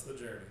cool. That's the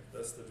journey.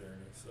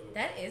 So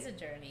that is a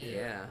journey.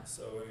 Yeah.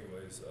 So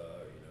anyways,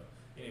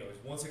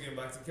 once again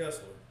back to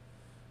Kessler.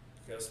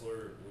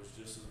 Kessler was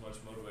just as much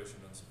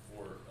motivation and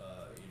support,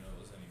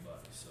 as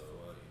anybody. So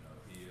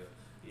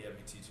he had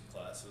me teaching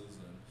classes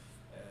and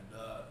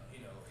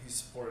he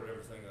supported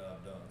everything that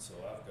I've done. So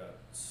I've got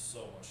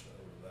so much to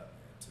owe to that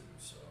man too.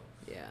 So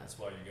yeah, that's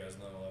why you guys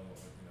know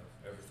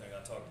everything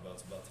I talked about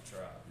is about the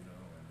tribe,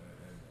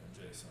 and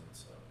Jason.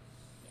 So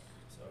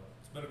so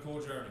it's been a cool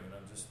journey, and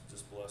I'm just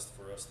blessed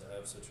for us to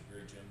have such a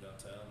great gym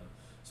downtown, and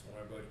just want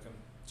everybody to come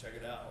check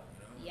it out.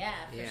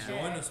 Yeah, for sure.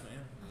 Join us,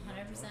 man.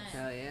 100%.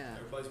 Hell yeah.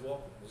 Everybody's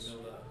welcome. We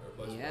know that.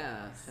 Everybody's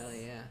welcome. Hell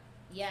yeah.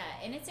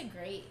 Yeah, and it's a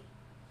great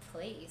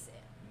place.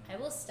 I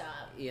will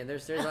stop. Yeah,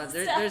 there's a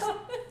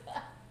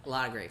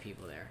lot of great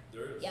people there.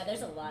 There is. Yeah,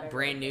 there's a lot of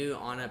brand new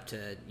on up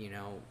to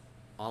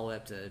all the way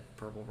up to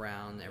Purple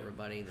Brown.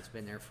 Everybody that's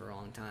been there for a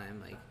long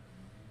time. Like,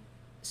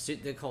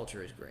 the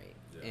culture is great,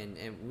 and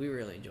we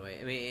really enjoy it.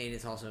 I mean, and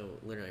it's also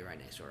literally right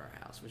next door to our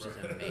house, which is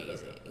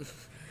amazing.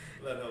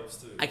 That helps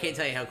too. I can't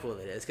tell you how cool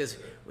it is because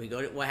we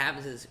go to. What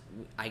happens is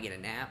I get a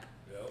nap.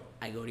 Yep.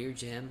 I go to your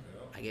gym.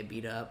 Yep. I get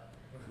beat up.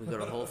 We go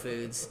to Whole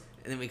Foods,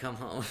 and then we come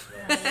home.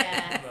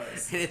 Yeah.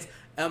 Nice. And it's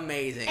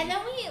amazing. And then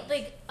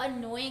we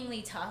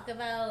annoyingly talk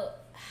about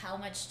how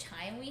much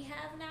time we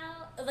have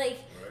now. We're like,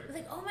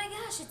 oh my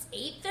gosh, it's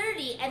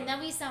 8:30, and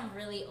then we sound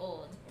really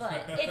old,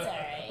 but it's all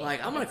right.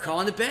 Like, I'm gonna crawl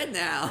into bed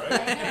now.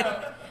 Right. I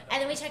know.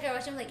 And then we check our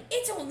watch and we're like,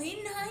 it's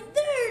only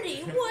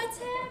 9:30. What's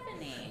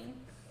happening?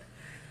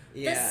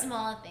 Yeah. The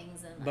small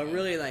things in life. But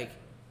really,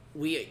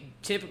 we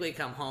typically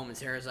come home and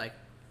Sarah's like,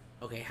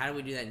 okay, how do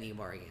we do that knee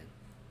bar again?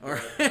 Or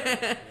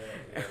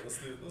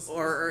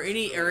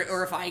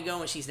or if I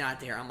go and she's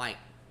not there, I'm like,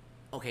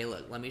 okay,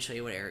 look, let me show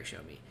you what Eric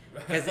showed me.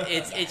 Because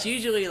it's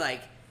usually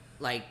like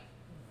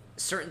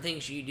certain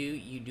things you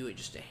do it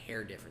just a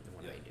hair different than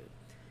what I do.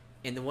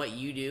 And then what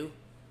you do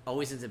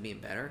always ends up being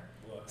better.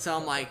 So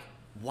I'm like,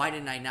 why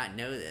didn't I not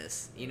know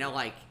this?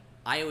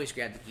 I always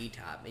grab the gi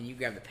top and you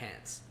grab the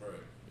pants. Right.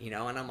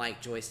 And I'm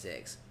like,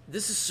 joysticks.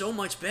 This is so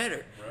much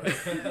better. Right.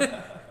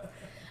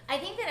 I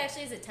think that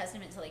actually is a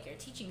testament to your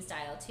teaching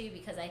style too,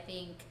 because I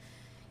think,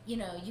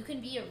 you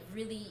can be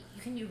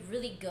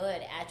really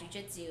good at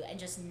jiu-jitsu and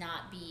just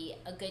not be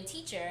a good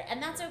teacher,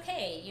 and that's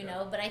okay,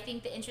 but I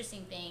think the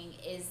interesting thing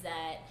is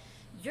that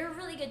you're a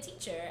really good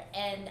teacher,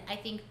 and I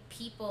think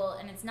people,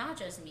 and it's not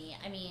just me,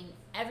 I mean,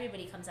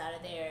 everybody comes out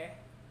of there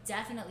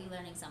definitely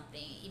learning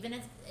something, even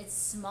if it's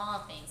small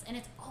things, and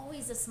it's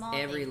always the small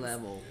things. Every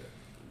level.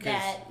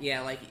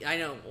 I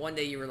know one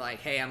day you were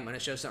like, hey, I'm going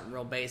to show something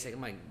real basic. I'm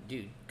like,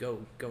 dude,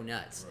 go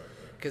nuts.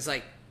 Because,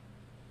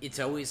 it's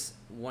always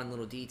one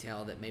little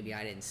detail that maybe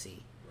I didn't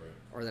see. Right.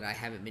 Or that I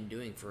haven't been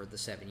doing for the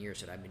 7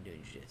 years that I've been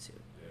doing jiu-jitsu.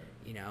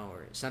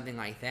 Or something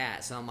like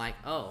that. So I'm like,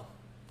 oh,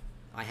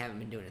 I haven't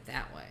been doing it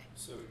that way.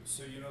 So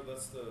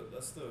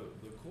that's the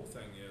cool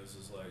thing is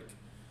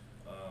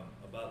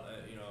about,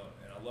 and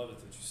I love it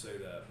that you say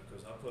that,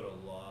 because I put a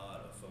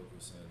lot of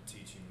focus in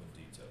teaching with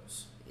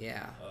details.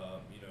 Yeah.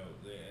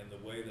 And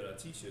the way that I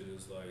teach it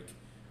is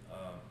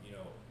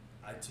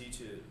I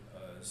teach it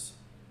as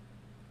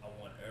I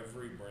want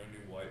every brand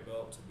new white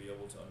belt to be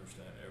able to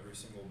understand every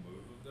single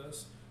move of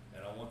this,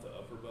 and I want the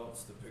upper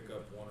belts to pick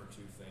up one or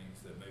two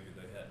things that maybe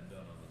they hadn't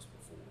done on this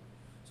before.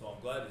 So I'm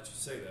glad that you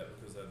say that,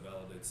 because that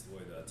validates the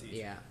way that I teach.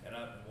 Yeah. And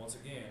once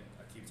again,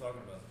 I keep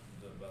talking about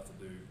the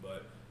dude,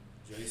 but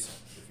Jason,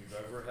 if you've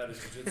ever had a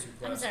jiu-jitsu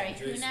class, I'm sorry,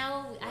 Jason, who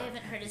now? I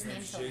haven't heard his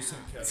name till Jason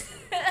now. Kessler.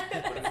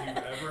 But if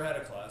you've ever had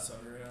a class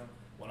under him,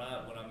 when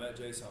I met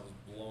Jason, I was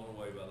blown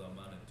away by the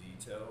amount of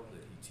detail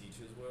that he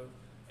teaches with.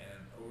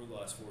 And over the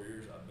last 4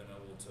 years, I've been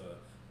able to,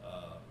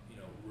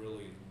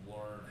 really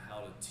learn how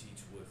to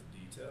teach with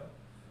detail.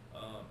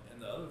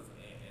 And the other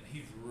thing, and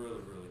he's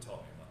really, really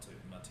taught me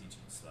my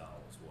teaching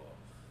style as well.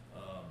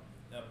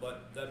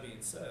 But that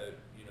being said,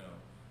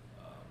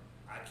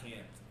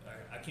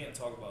 I can't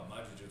talk about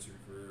my jiu-jitsu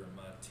career and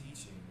my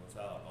teaching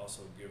without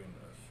also giving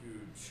a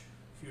huge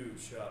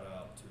shout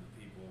out to the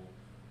people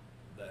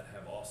that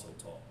have also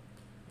taught.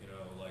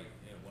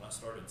 When I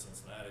started in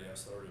Cincinnati, I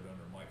started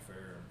under Mike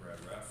Fair and Brad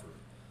Rafford.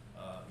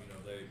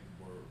 They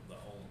were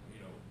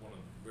one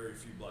of the very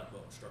few black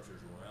belt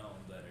instructors around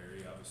that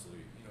area. Obviously,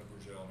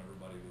 Burgell and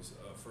everybody was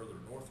further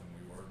north than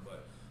we were,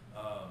 but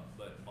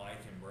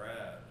Mike and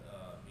Brad,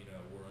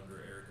 were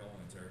under Eric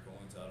Owens. Eric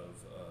Owens out of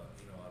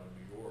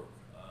New York,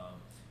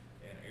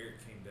 and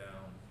Eric came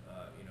down,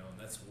 and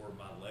that's where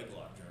my leg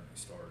lock journey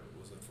started. It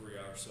was a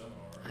 3-hour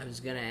seminar. I was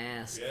gonna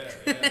ask.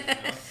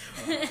 Yeah.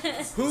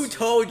 Who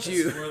told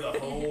you? That's where the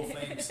whole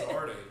thing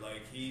started.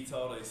 Like, he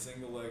taught a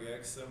single leg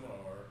X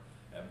seminar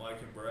at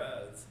Mike and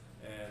Brad's,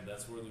 and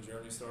that's where the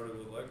journey started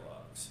with leg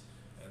locks.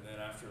 And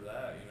then after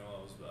that,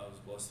 I was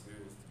blessed to be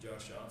with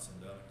Josh Johnson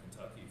down in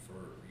Kentucky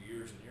for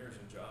years and years.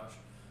 And Josh,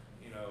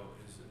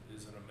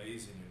 is an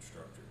amazing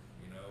instructor.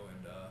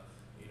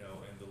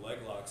 And the leg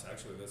locks,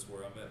 actually, that's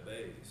where I met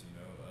Bays.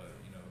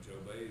 Joe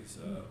Bays,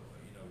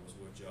 was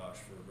with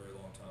Josh for a very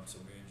long time. So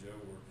me and Joe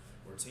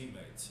were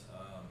teammates.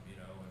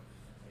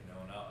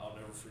 And I'll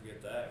never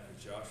forget that,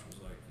 because Josh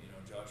was like,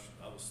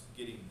 I was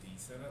getting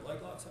decent at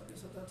leg locks, I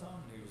guess, at that time,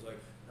 and he was like,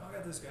 I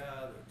got this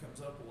guy that comes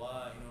up a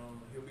lot.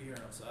 He'll be here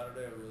on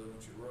Saturday. I really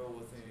want you to roll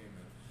with him,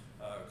 and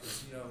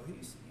because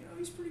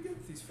he's pretty good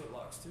with these foot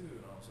locks too.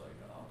 And I was like,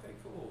 oh, okay,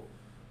 cool.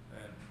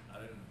 And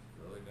I didn't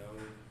really know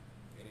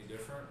any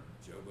different.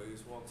 Joe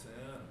Bays walks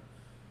in.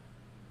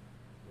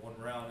 One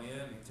round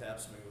in, he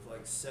taps me with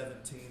like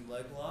 17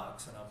 leg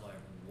locks, and I'm like,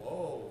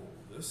 whoa,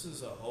 this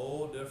is a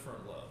whole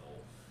different level.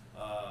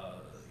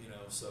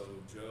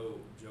 So Joe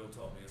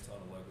taught me a ton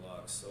of leg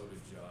locks. So did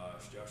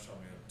Josh. Josh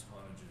taught me a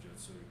ton of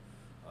jiu-jitsu.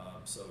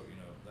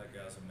 That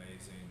guy's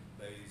amazing.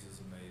 Bays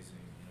is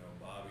amazing.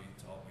 Bobby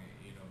taught me.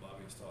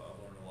 I've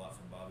learned a lot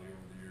from Bobby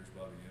over the years.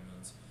 Bobby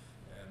Emmons,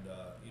 and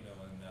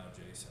and now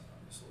Jason,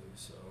 obviously.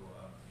 So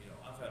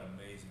I've had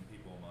amazing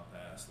people in my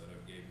past that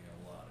have gave me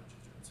a lot of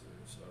jiu-jitsu.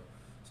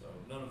 So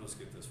none of us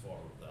get this far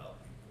without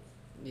people.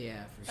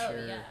 Yeah, for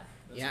sure.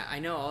 Yeah,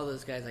 I know all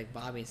those guys like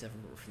Bobby and stuff.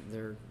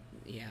 They're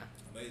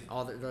amazing.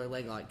 All their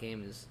leg lock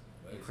game is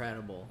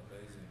incredible.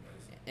 Amazing.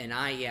 And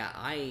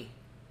I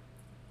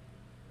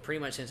pretty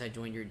much since I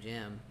joined your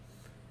gym,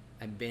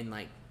 I've been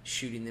like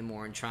shooting them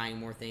more and trying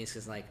more things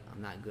because like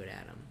I'm not good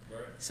at them.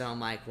 Right. So I'm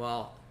like,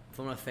 well, if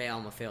I'm gonna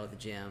fail at the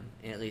gym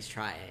and at least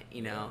try it.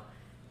 I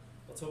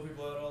tell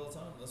people that all the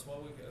time. That's why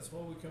we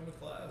come to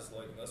class.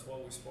 Like, that's why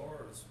we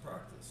spar. It's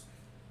practice.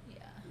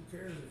 Yeah. Who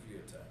cares if you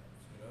get tapped?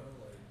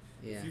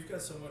 If you've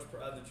got so much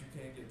pride that you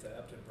can't get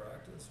tapped in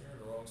practice, you're in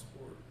the wrong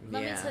sport.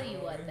 Let me tell you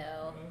what,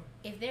 though.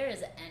 If there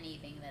is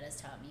anything that has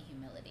taught me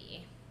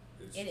humility,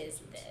 it is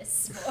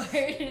this sport.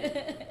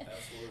 Absolutely.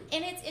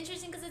 And it's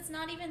interesting because it's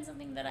not even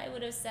something that I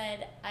would have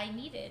said I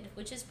needed,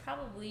 which is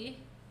probably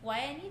why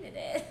I needed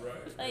it.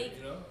 Right.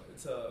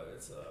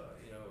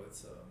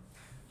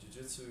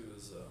 Jiu-jitsu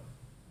is the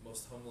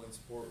most humbling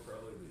sport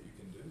probably that you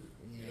can do.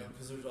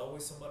 Because there's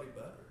always somebody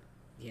better.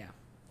 Yeah.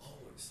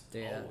 Always.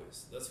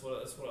 That's what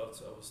I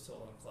was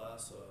telling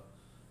class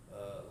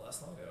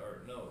last night,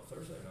 or no,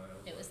 Thursday night.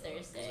 It was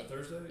Thursday. Was it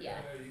Thursday? Yeah.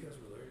 You guys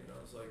were there.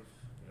 It's like,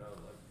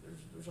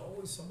 there's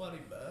always somebody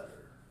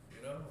better.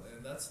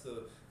 And that's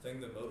the thing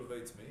that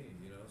motivates me.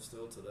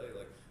 Still today.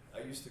 Like,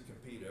 I used to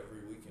compete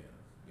every weekend.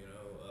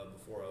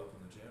 Before I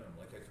opened the gym,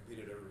 like I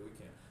competed every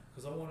weekend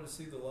because I wanted to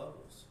see the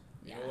levels.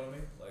 You know what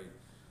I mean? Like,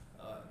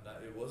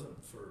 it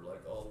wasn't for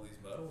like all these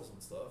medals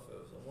and stuff.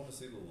 I wanted to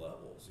see the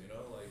levels. And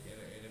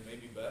it made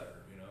me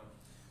better.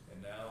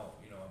 And now,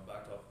 I'm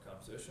back off the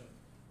competition.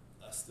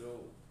 I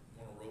still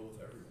want to roll with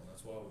everyone.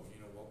 That's why,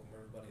 welcome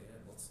everybody in.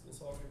 Let's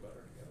all get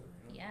better together.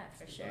 Yeah,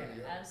 for sure.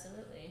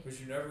 Absolutely.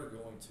 Because you're never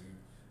going to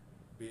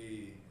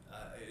be.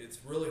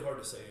 It's really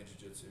hard to say in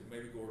jiu-jitsu.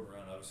 Maybe Gordon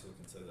Brown obviously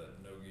can say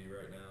that no-gi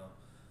right now.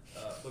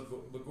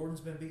 But Gordon's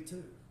been beat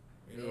too.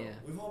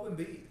 We've all been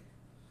beat.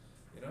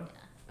 Yeah.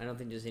 I don't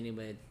think there's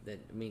anybody that,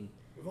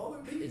 we've all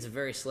been beat. It's a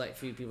very select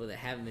few people that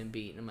haven't been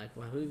beat. And I'm like,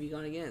 well, who have you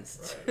gone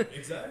against? Right,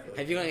 exactly.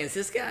 Have you gone against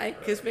this guy?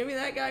 Because maybe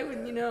that guy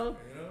would,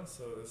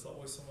 So it's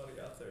always somebody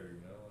out there,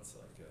 It's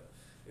like,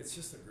 it's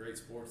just a great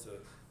sport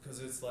because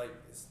it's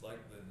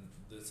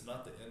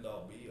not the end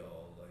all be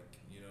all.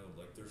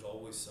 Like there's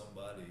always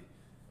somebody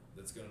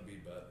that's going to be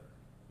better.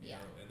 You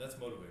know? And that's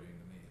motivating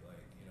to me.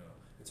 Like,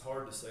 it's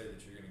hard to say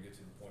that you're going to get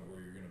to the point where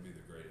you're going to be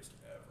the greatest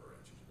ever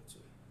in jiu-jitsu.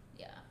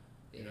 Yeah.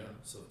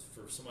 So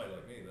for somebody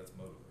like me, that's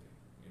motivating.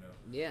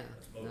 Yeah.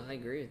 No, I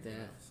agree with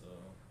that. So,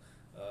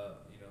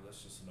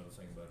 that's just another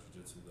thing about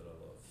jiu-jitsu that I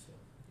love. So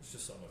it's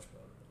just so much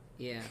better.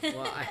 Yeah.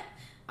 Well,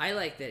 I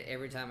like that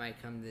every time I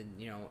come to,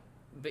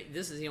 but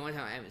this is the only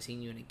time I haven't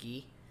seen you in a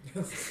gi.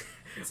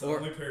 It's the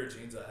only pair of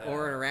jeans I have.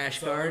 Or in a rash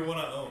it's guard. The only one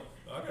I own.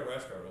 I got a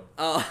rash guard on.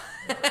 Oh.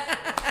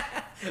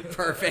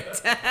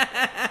 Perfect.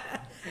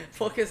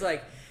 Well, because,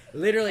 like,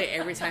 literally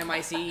every time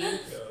I see you,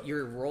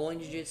 you're rolling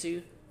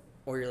jiu-jitsu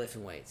or you're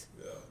lifting weights.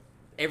 Yeah.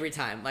 Every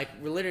time. Like,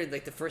 literally,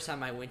 like, the first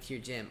time I went to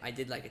your gym, I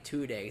did, like, a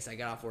 2-day because I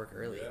got off work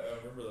early. Yeah, I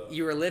remember that.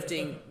 You were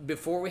lifting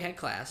before we had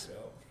class. Yeah.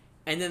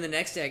 And then the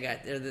next day I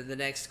got there, the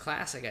next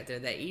class I got there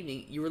that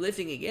evening, you were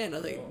lifting again. I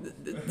was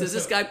like, does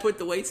this guy put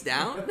the weights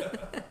down?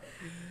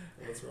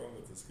 What's wrong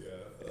with this guy?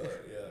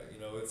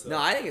 It's... no,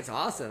 I think it's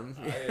awesome.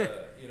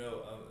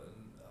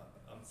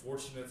 I'm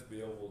fortunate to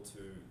be able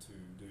to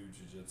do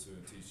jiu-jitsu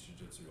and teach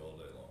jiu-jitsu all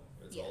day long.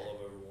 It's all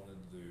I've ever wanted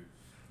to do.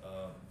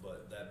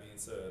 But that being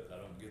said, I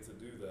don't get to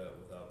do that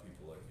without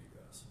people like you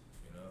guys.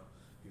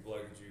 People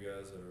like you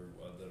guys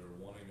that are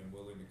wanting and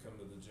willing to come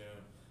to the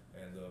gym,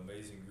 and the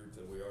amazing group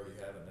that we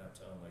already have in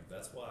Naptown. Like,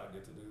 that's why I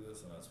get to do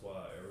this, and that's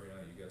why every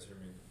night you guys hear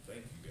me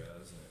thank you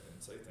guys and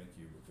say thank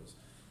you, because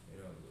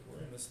we're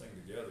in this thing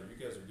together.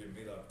 You guys are giving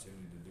me the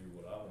opportunity to do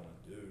what I want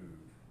to do, and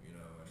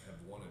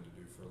have wanted to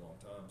do for a long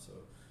time.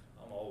 So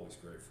I'm always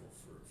grateful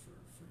for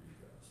you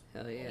guys.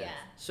 Hell yeah. Yeah.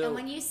 So, and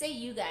when you say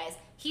you guys,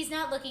 he's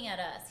not looking at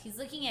us. He's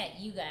looking at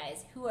you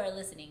guys who are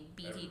listening.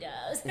 BT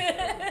Dubs.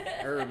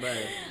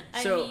 Everybody.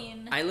 So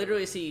I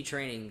literally see you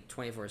training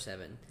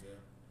 24/7. Yeah.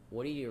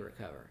 What do you do to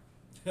recover?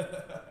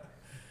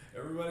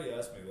 Everybody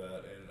asks me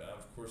that, and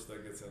of course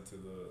that gets into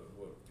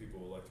what people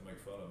would like to make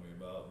fun of me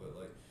about. But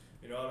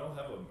I don't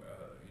have a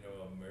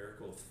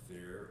miracle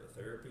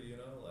therapy. I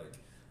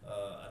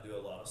do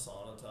a lot of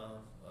sauna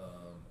time.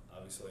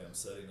 Obviously, I'm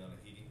sitting on a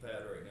heating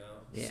pad right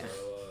now. Yeah.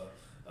 So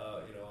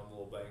I'm a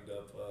little banged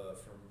up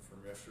from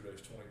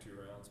yesterday's 22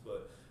 rounds,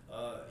 but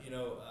I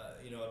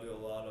do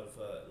a lot of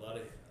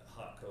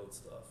hot cold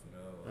stuff.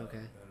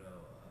 Okay.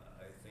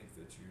 I think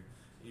that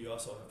you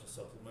also have to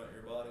supplement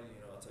your body.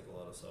 I take a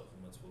lot of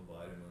supplements with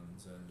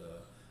vitamins and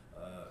a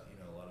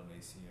lot of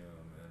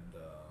magnesium and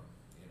a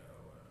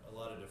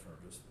lot of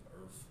different just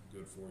earth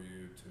good for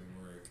you,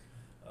 turmeric,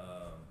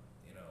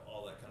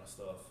 all that kind of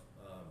stuff.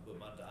 But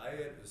my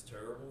diet is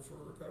terrible for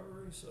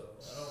recovery, so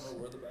I don't know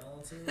where the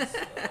balance is.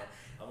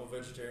 I'm a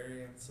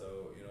vegetarian,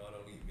 so I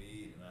don't eat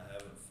meat, and I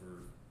haven't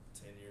for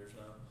 10 years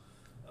now.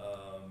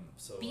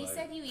 B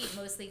said you eat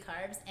mostly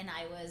carbs, and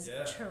I was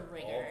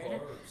triggered. All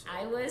carbs,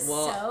 I was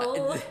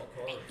all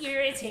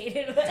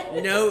irritated.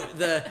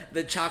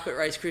 the chocolate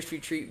Rice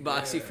Krispie treat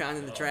box you found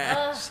in the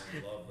trash.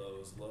 Love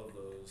those.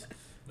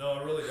 No,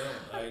 I really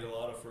don't. I eat a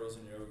lot of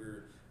frozen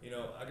yogurt.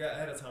 I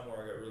had a time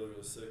where I got really,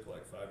 really sick,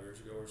 like 5 years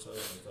ago or so, and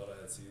they thought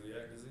I had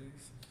celiac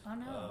disease. Oh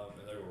no.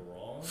 And they were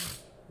wrong,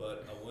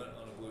 but I went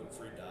on a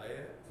gluten-free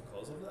diet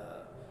because of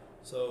that.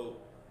 So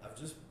I've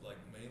just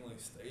mainly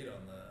stayed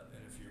on that.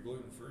 And if you're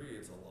gluten-free,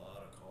 it's a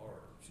lot of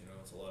carbs.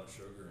 It's a lot of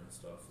sugar and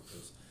stuff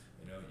because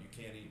you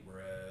can't eat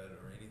bread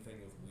or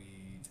anything with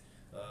wheat.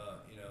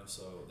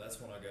 So that's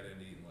when I got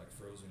into eating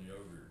frozen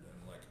yogurt, and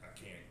I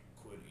can't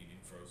quit eating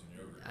frozen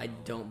yogurt. I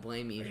don't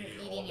blame you.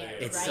 Eating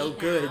it It's right so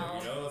good. now.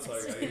 It's I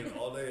eat it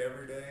all day,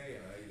 every day,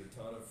 and I eat a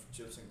ton of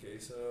chips and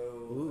queso.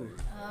 Ooh.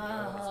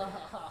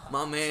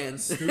 My man.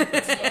 Stupid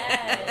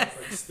Yes.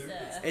 stupid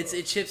stuff.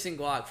 It's chips and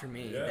guac for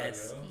me. Yeah,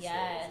 That's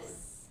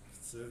Yes.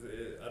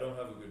 I don't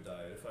have a good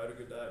diet. If I had a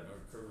good diet, my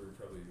recovery would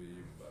probably be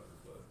even better.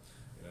 But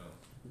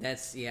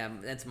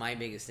that's my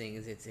biggest thing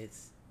is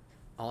it's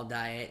all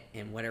diet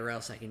and whatever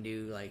else I can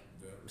do,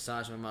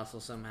 massage my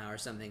muscles somehow or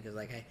something, because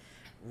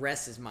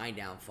rest is my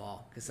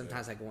downfall, because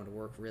sometimes I go into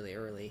work really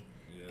early.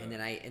 Yeah. And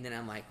then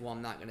I'm like, well,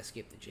 I'm not going to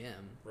skip the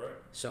gym. Right.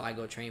 So I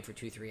go train for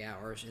 2-3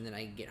 hours, and then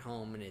I get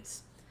home, and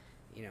it's,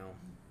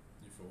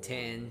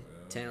 10,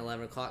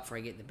 11 o'clock before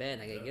I get into bed,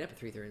 and I got to get up at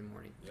 3:30 in the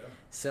morning. Yeah.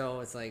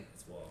 So it's like,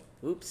 It's wild.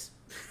 oops.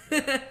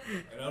 And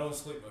I don't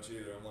sleep much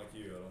either. I'm like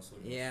you. I don't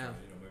sleep much. Yeah.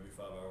 Maybe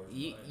 5 hours.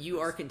 You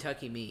are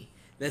Kentucky me.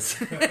 That's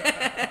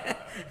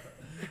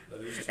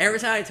That is true. every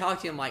time I talk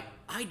to you, I'm like,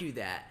 I do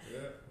that. Yeah,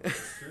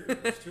 it's true.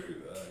 It's true.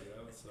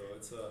 So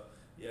it's I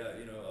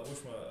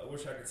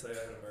wish I could say I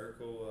had a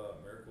miracle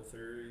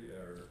theory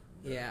or.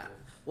 Yeah.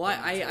 Well,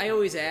 I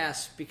always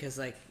ask because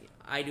I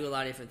do a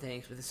lot of different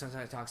things, but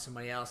sometimes I talk to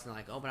somebody else and they're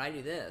like, oh, but I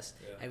do this.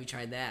 Yeah. Have you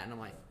tried that? And I'm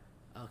like,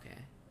 okay,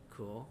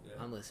 cool. Yeah.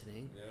 I'm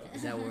listening. Yeah.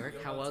 Does that work?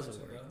 Yeah, How was it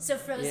touching work? that. So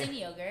frozen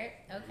yogurt.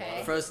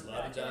 Okay. Frozen. A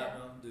lot of Diet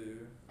Mountain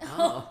Dew.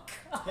 Oh,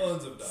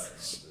 Tons of Diet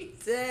Mountain Dew.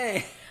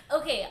 dang.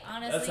 Okay,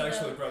 honestly. That's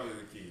actually though, probably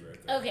the key right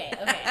there. Okay.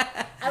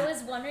 I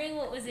was wondering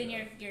what was in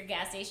your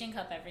gas station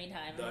cup every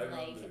time. Diet I'm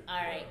like, Mountain Dew. all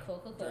right, Yeah. cool.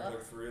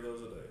 Drink 3 of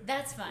those a day.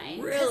 That's fine.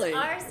 'Cause Really?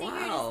 Our secret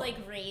Wow. is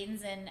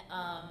Reigns and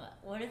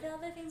what are the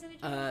other things that we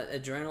drink?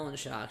 Adrenaline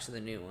shocks are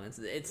the new ones.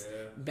 It's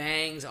Yeah.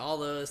 bangs, all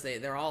those.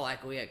 They're all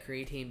we got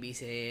creatine,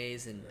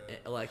 BCAAs, and Yeah.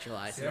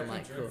 electrolytes. See, And I I'm can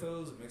like, drink cool.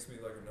 those. It makes me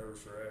like a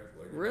nervous wreck.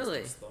 It Really?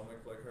 makes my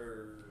stomach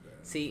hurt.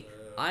 And, See,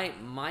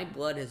 my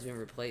blood has been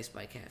replaced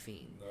by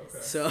caffeine. Okay.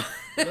 So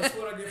That's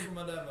what I get from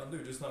my Diet Mountain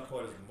Dew, just not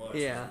quite as much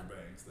Yeah. as your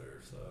bangs there.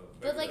 So.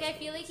 But maybe I that's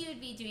feel what it like you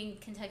would be doing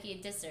Kentucky a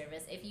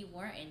disservice if you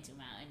weren't into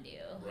Mountain Dew.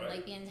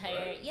 Right. The entire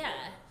Right.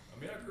 yeah. I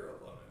mean, I grew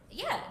up on it.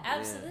 Yeah,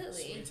 absolutely.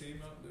 Sweet tea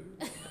Mountain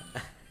Dew.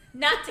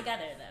 Not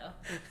together though.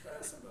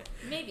 That's enough.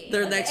 Maybe.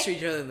 they're okay. next to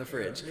each other in the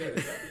fridge. Yeah,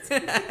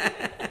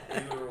 exactly.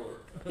 Either or.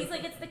 He's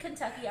like, it's the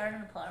Kentucky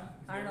Arnold It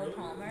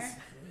Palmer. really is.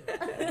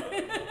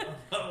 Yeah.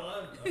 I'm not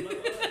lying.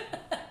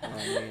 Oh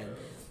man,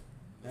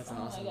 that's Oh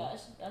awesome.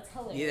 awesome. Oh my gosh, that's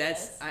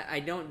hilarious. Yeah, I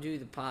don't do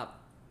the pop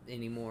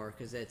anymore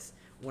because that's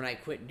when I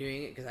quit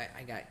doing it because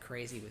I got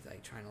crazy with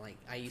like trying to like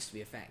I used to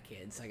be a fat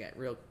kid, so I got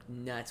real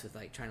nuts with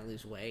like trying to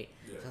lose weight.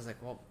 Yeah. So I was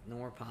like, well, no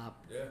more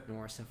pop, no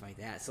more stuff like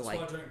that. So that's like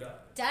why I drink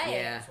diet,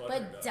 yeah,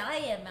 but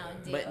diet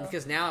Mountain Dew. But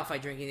because now if I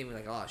drink anything with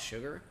like a lot of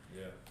sugar,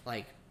 yeah,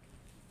 like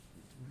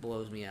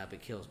blows me up,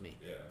 it kills me.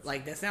 Yeah,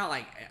 like that's not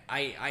like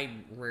I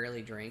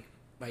rarely drink,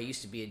 but I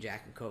used to be a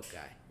Jack and Coke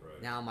guy.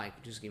 Right. Now I'm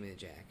like, just give me the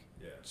Jack.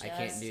 Yeah, just I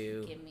can't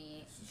do. Give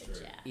me the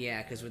Jack.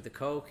 Yeah, because with the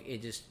Coke,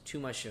 it just too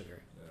much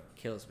sugar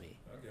kills me.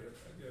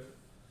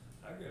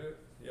 I get it.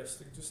 Yeah, just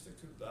stick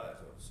to the diet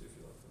though. See if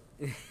you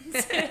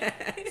like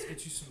that. Let's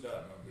get you some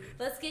diet, Mountain Dew.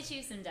 Let's get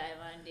you some diet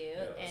Mountain Dew,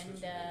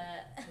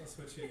 and that's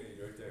what you need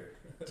right there.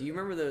 Do you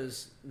remember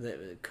those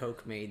that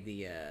Coke made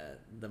the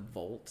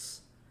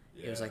Volts?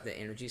 Yeah. It was like the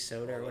energy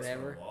soda or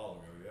whatever. A while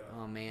ago,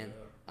 yeah. Oh man,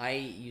 yeah. I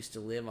used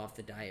to live off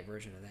the diet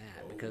version of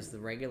that because the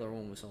regular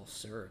one was all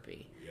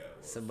syrupy. Yeah.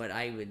 So, but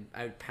I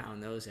would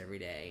pound those every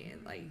day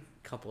and like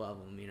a couple of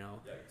them, you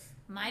know. Yikes.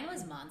 Mine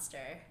was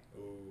Monster.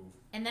 Ooh.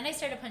 And then I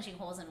started punching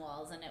holes in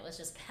walls, and it was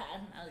just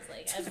bad. I was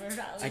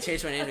like, I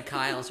changed my name to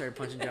Kyle and started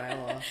punching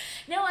drywall.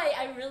 No,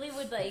 I really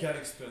would like. It got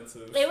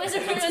expensive. It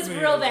was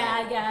real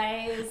bad,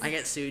 guys. I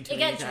got sued too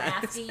many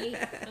times. It got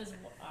drafty. It was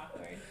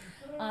awkward.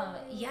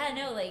 Yeah,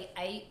 no, like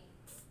I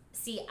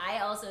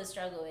also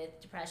struggle with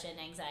depression,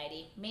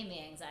 anxiety, mainly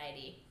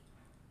anxiety,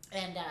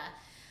 and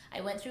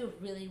I went through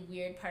a really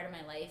weird part of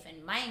my life,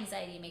 and my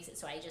anxiety makes it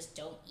so I just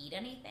don't eat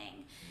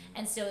anything,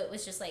 and so it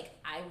was just like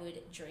I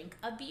would drink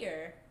a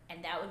beer.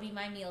 And that would be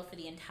my meal for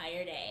the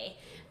entire day.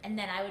 And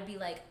then I would be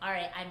like, all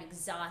right, I'm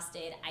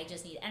exhausted. I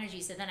just need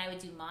energy. So then I would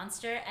do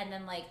Monster and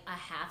then like a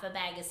half a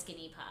bag of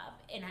Skinny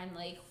Pop. And I'm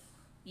like,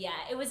 yeah,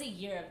 it was a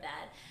year of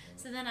that.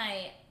 So then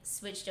I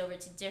switched over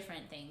to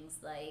different things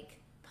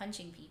like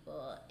punching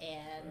people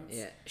and...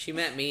 Yeah, she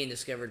met me and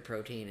discovered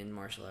protein in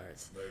martial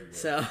arts. There you go.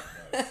 So...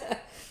 Nice.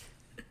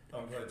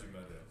 I'm glad you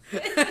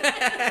met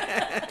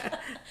him.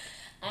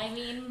 I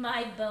mean,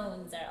 my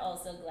bones are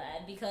also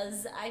glad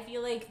because I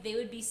feel like they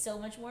would be so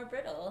much more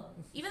brittle.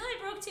 Even though I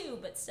broke two,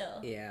 but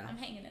still. Yeah. I'm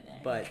hanging in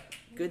there. But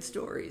good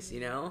stories, you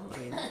know? I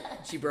mean,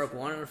 she broke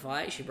one in a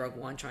fight. She broke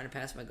one trying to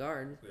pass my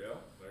guard. Yeah,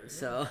 there you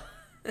so.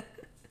 go.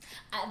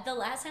 The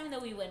last time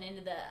that we went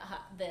into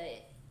the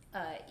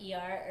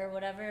ER or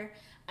whatever,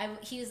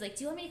 he was like,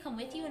 do you want me to come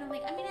with you? And I'm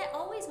like, I mean, I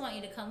always want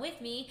you to come with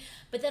me.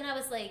 But then I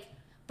was like,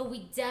 but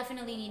we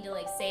definitely need to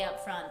like say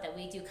up front that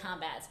we do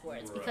combat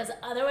sports because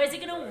otherwise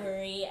you're gonna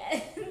worry.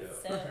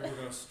 So we're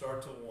gonna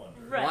start to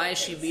wonder. Right. Why is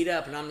she beat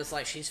up? And I'm just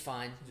like, she's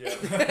fine. Yeah.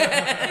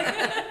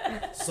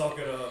 Suck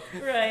it up.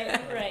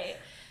 Right.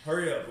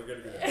 Hurry up, we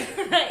gotta get out of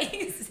here. Right,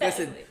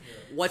 exactly. Listen,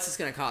 what's this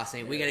gonna cost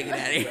me? We gotta get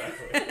out of here.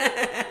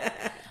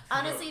 Exactly.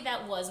 Honestly,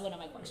 that was one of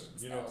my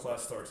questions. You know,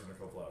 class starts in a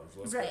couple hours.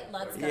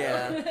 Let's go.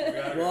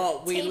 Yeah.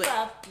 Well, Tape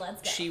up.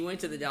 Let's go. She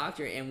went to the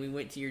doctor, and we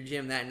went to your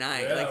gym that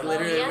night. Yeah. Like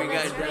literally, we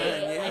got done.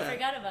 Right. Yeah. I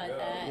forgot about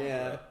that.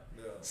 Yeah.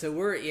 So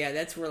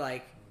that's where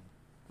like,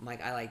 I'm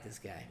like, I like this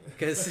guy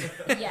because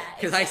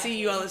exactly. I see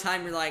you all the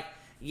time. You're like,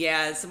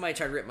 yeah, somebody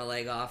tried to rip my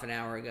leg off an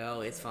hour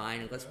ago. It's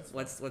fine.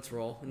 Let's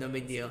roll. No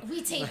big deal.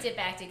 We taped it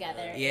back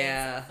together.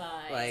 Yeah. It's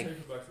fine. Like. Tape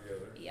it back together.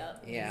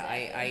 Yep. Yeah,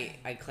 exactly.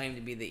 I claimed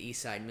to be the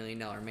East Side $1 Million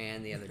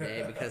Man the other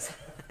day because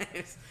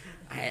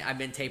I've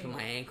been taping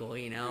my ankle,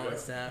 you know, and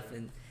stuff,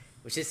 and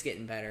which is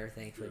getting better,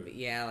 thankfully. But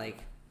yeah, like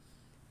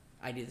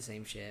I do the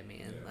same shit, man.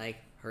 Yeah. Like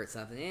hurt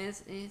something,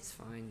 it's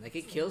fine. Like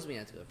it kills me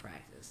not to go to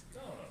practice.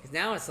 Because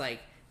now it's like,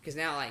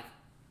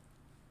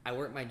 I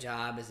work my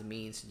job as a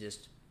means to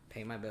just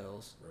pay my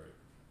bills.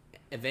 Right.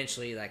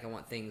 Eventually, like I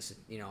want things,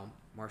 you know,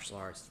 martial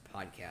arts,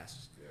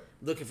 podcasts,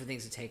 looking for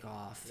things to take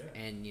off,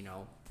 and you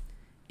know.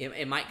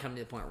 It might come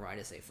to the point where I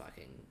just say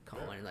fucking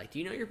call in and like, do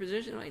you know your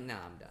position? I'm like, nah,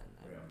 I'm done.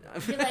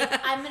 You're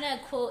like, I'm gonna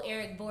quote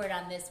Eric Board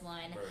on this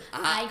one.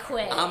 I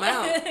quit. I'm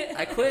out.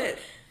 I quit.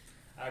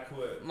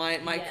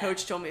 My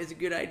coach told me it's a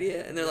good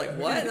idea, and they're like,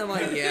 what? And I'm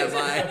like, yeah,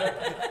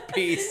 bye,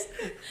 peace.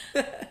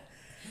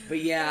 But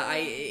yeah,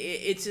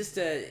 it's just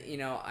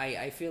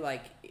I feel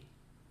like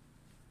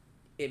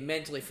it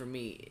mentally for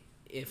me,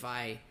 if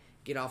I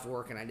get off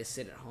work and I just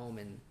sit at home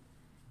and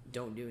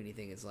don't do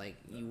anything, it's like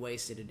you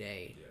wasted a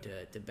day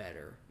to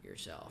better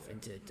yourself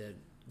and to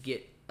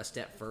get a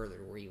step further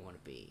to where you want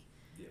to be.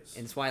 Yes.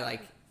 And it's why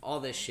like all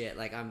this shit,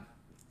 like I'm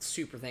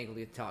super thankful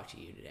to talk to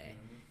you today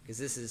because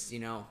this is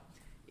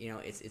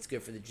it's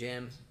good for the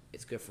gym,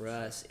 it's good for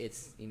us,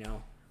 it's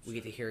we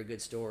get to hear a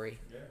good story,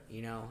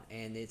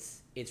 and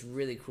it's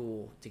really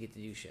cool to get to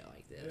do shit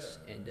like this.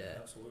 And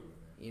absolutely,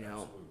 man.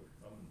 Absolutely.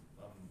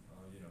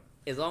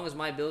 As long as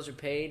my bills are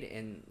paid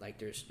and like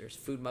there's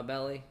food in my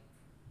belly,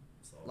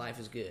 life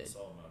is good. That's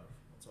all that matters.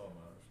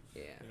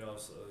 Yeah.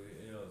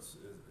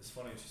 It's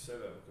funny you say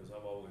that because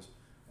I've always,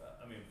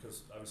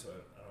 because obviously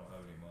I don't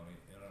have any money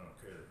and I don't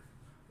care.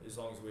 As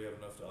long as we have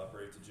enough to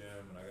operate the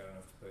gym and I got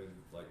enough to pay,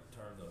 like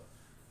turn the,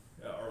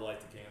 or light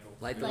the candle.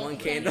 Light the one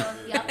candle.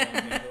 Yep. One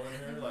candle in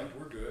here, like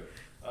we're good.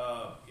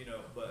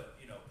 But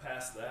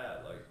past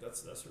that, like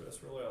that's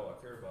really all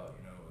I care about.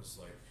 It's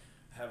like,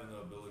 having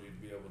the ability to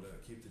be able to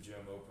keep the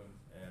gym open,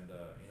 and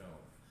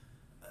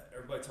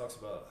everybody talks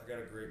about. I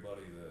got a great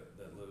buddy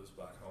that lives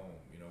back home,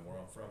 where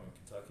I'm from in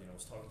Kentucky, and I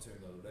was talking to him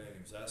the other day, and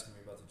he was asking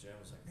me about the gym.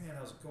 I was like, man,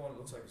 how's it going? It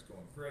looks like it's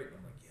going great. And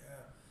I'm like,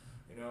 yeah,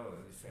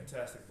 and he's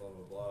fantastic, blah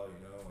blah blah,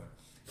 And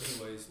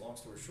anyways, long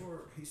story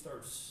short, he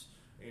starts,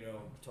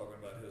 talking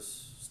about his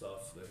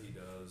stuff that he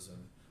does,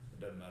 and it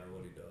doesn't matter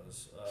what he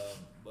does,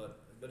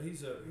 but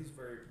he's a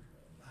very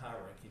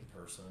high-ranking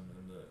person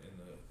in the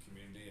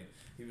community, and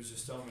he was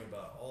just telling me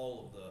about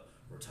all of the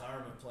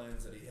retirement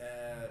plans that he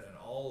had and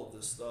all of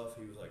this stuff.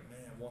 He was like,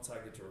 man, once I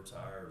get to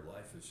retire,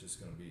 life is just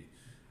going to be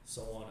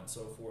so on and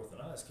so forth.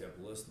 And I just kept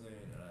listening,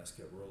 and I just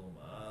kept rolling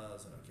my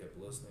eyes, and I kept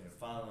listening, and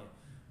finally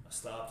I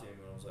stopped him,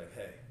 and I was like,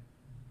 hey,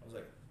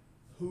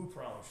 who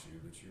promised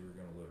you that you were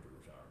going to live to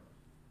retirement?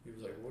 He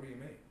was like, what do you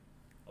mean?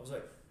 I was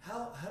like,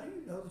 how do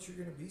you know that you're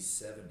going to be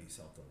 70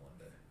 something one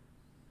day?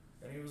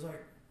 And he was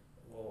like,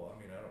 well,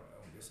 I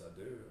guess I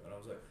do. And I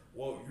was like,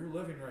 well, you're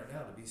living right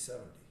now to be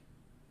 70.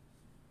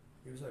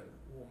 He was like,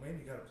 well, man,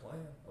 you got a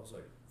plan? I was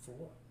like, for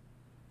what?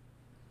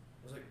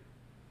 I was like,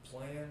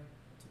 plan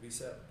to be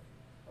 70.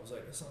 I was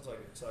like, that sounds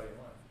like an exciting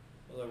life.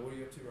 I was like, what are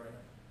you up to right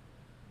now?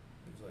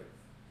 He was like,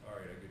 all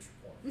right, I get your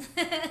point.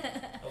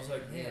 I was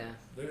like, man,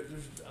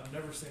 I've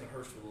never seen a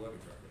hearse with a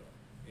luggage rack on.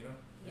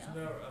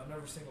 I've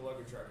never seen a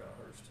luggage rack on a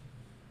hearse.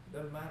 It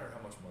doesn't matter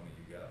how much money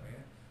you got,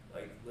 man.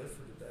 Like, live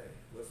for today.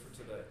 Live for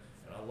today.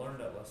 And I learned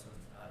that lesson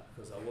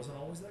because I wasn't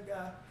always that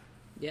guy.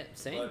 Yeah,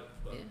 same.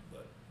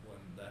 But when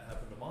that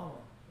happened to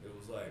Mama, it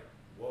was like,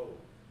 whoa,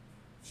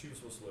 she was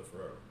supposed to live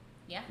forever.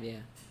 Yeah.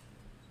 Yeah.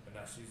 And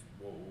now she's,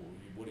 whoa,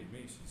 what do you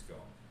mean she's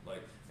gone?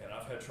 Like, and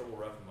I've had trouble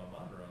wrapping my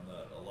mind around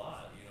that a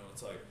lot.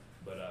 It's like,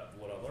 but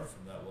what I learned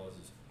from that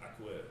is I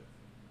quit,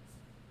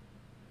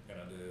 and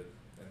I did,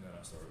 and then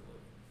I started living.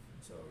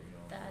 So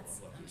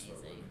that's I'm lucky to start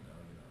living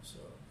now. So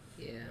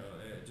yeah.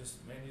 It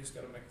just, man, you just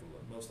got to make the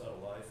most out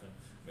of life, and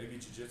maybe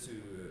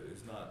jiu-jitsu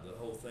is not the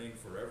whole thing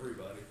for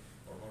everybody,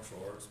 or martial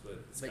arts,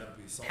 but it's got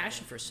to be something.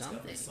 Passion for something.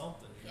 It's gotta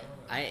be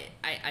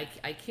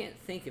something, I can't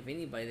think of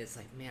anybody that's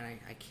like, man,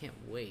 I can't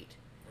wait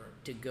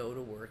to go to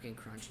work and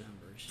crunch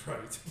numbers,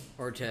 right?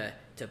 Or to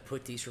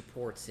put these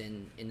reports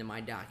into my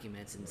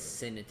documents and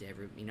send it to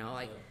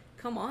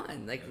come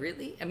on,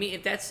 really? I mean,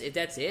 if that's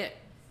it,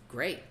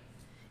 great.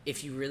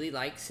 If you really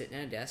like sitting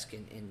at a desk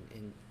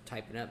and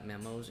typing up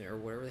memos or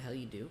whatever the hell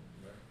you do,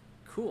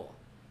 cool.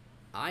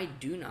 I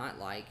do not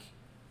like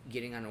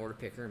getting on an order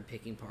picker and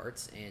picking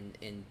parts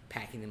and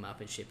packing them up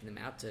and shipping them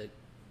out to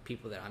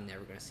people that I'm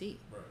never going to see.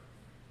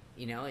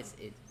 Right.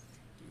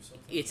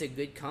 It's a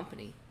good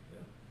company.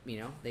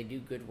 They do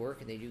good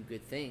work and they do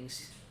good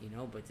things.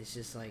 But it's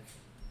just like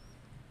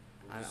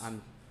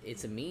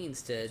it's a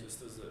means to.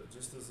 Just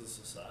as a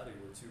society,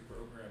 we're too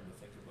programmed to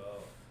think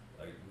about,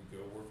 like, we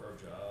go work our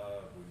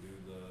job, we do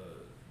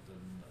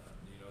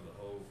the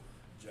whole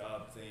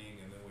job thing,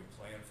 and then we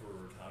plan for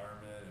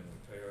retirement and we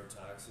pay our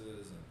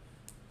taxes, and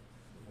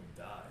then we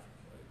die.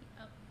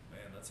 Like,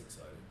 man, that's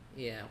exciting.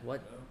 Yeah.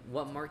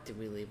 What mark did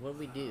we leave? What did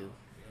we do?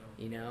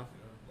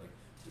 Like,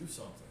 do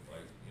something.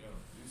 Like,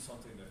 do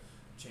something to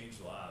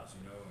change lives.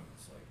 And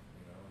it's like,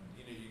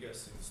 and you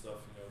guys seen the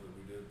stuff that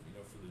we did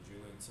for the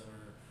Julian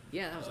Center.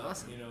 Yeah, that was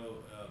awesome.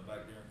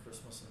 Back during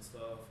Christmas and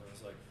stuff, and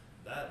it's like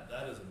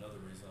that is another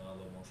reason I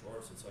love martial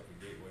arts. It's like a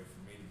gateway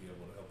for me to be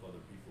able to help other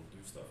people do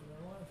stuff in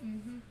their life,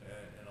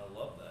 and I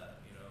love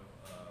that.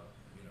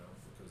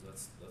 Because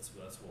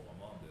that's what my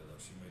mom did. Like,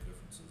 she made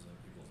differences in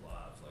people's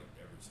lives like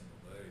every single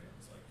day, and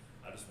it's like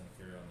I just want to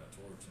carry on that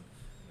torch. And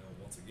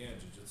once again,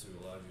 jiu-jitsu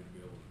allows you to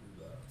be able to do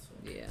that. So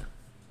yeah.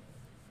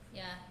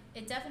 Yeah,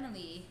 it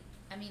definitely.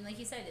 I mean, like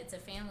you said, it's a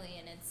family,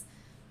 and it's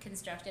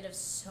constructed of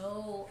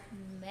so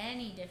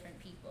many different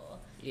people.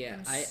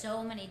 Yeah, from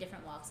so many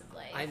different walks of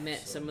life. I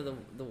met some of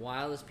the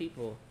wildest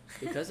people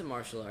because of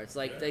martial arts.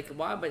 Like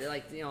wild, but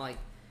like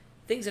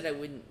things that I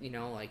wouldn't.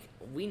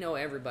 We know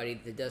everybody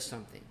that does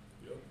something,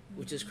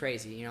 which is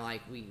crazy.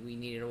 We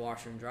needed a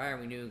washer and dryer.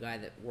 We knew a guy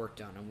that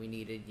worked on them. We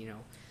needed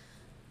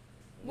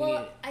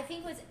I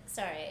think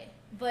sorry,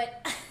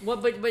 but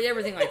but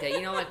everything like that.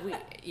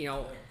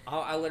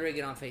 I'll literally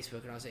get on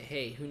Facebook and I'll say,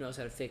 hey, who knows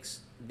how to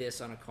fix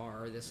this on a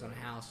car or this on a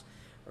house,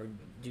 or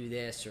do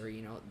this, or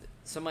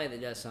somebody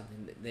that does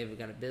something. They've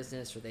got a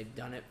business or they've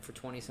done it for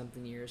 20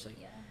 something years.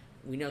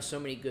 We know so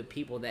many good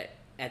people that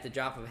at the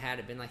drop of a hat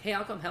have been like, hey,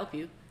 I'll come help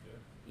you.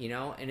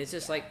 And it's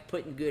just like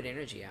putting good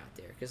energy out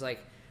there, because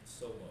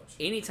so much.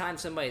 Anytime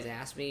somebody's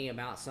asked me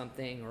about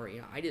something, or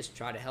I just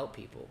try to help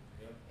people.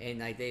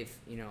 And they've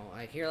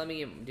here, let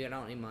me do it. I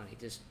don't need money.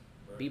 Just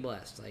be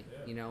blessed.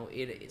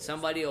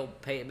 Somebody will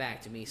pay it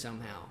back to me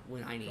somehow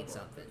when I need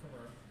something.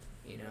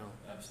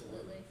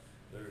 Absolutely.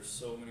 There's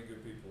so many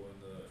good people in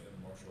the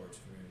martial arts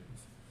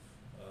communities.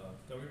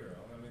 Don't get me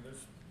wrong. I mean,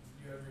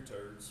 you have your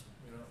turds.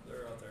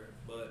 They're out there,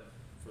 but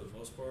for the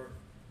most part.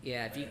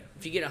 Yeah,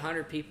 if you get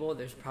 100 people,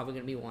 there's probably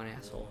gonna be one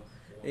asshole.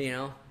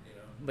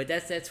 But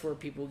that's where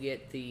people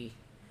get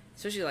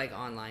especially like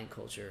online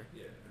culture.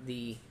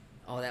 Yeah.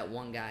 That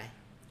one guy.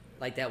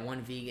 like that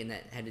one vegan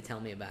that had to tell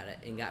me about it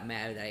and got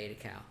mad that I ate a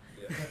cow.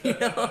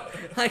 Yeah.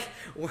 Like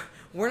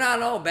we're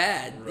not all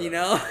bad, right,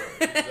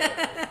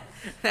 exactly.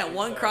 That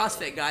one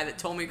CrossFit guy that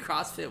told me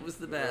CrossFit was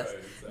the best.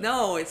 Right, exactly.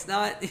 No, it's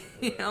not.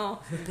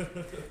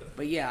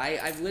 But yeah,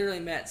 I've literally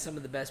met some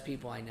of the best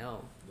people I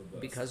know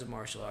because of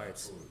martial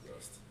arts.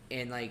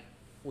 And like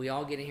we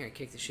all get in here and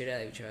kick the shit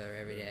out of each other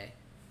every day.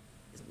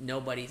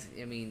 Nobody's.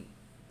 I mean,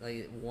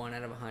 like 1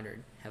 out of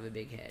 100 have a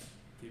big head.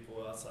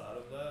 People outside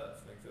of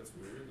that think that's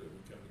weird that we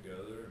come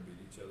together and beat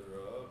each other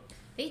up.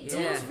 They do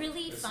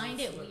really find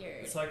it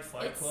weird. It's like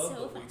Fight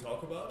Club, but we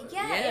talk about it.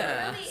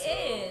 Yeah, it really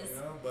is.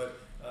 But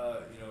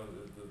I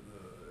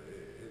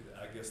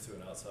guess to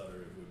an outsider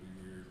it would be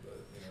weird, but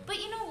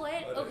But you know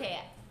what? Okay,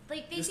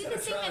 like they do the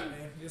same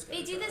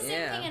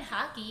thing in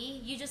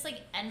hockey. You just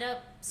like end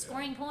up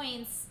scoring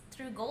points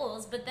through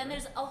goals, but then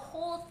there's a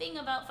whole thing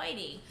about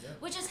fighting,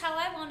 which is how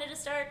I wanted to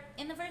start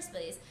in the first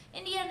place.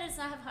 Indiana does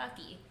not have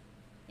hockey.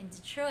 In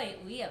Detroit,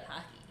 we have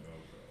hockey.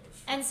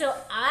 And so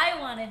I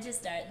wanted to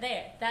start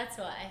there. That's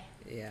why.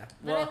 Yeah.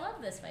 But I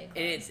love this fight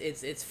club. And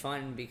it's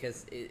fun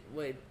because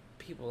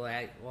people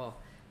act, you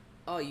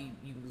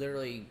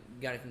literally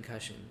got a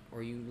concussion,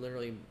 or you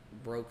literally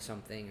broke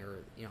something,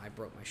 or I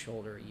broke my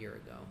shoulder a year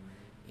ago.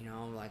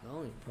 I'm like,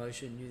 you probably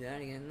shouldn't do that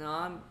again.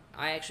 No,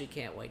 I actually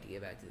can't wait to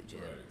get back to the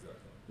gym. Right, exactly.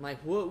 I'm like,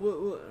 what?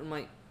 I'm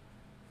like,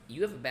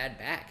 you have a bad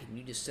back and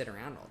you just sit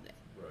around all day.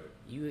 Right.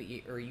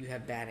 You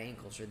have bad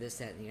ankles, or this,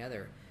 that, and the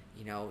other.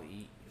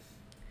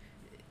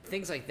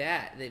 Things like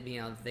that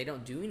they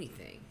don't do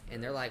anything,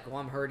 and they're like,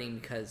 I'm hurting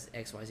because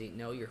XYZ.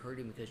 No, you're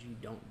hurting because you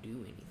don't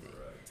do anything.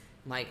 Right.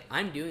 I'm like,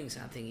 I'm doing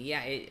something.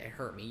 Yeah, it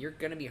hurt me. You're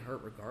gonna be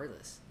hurt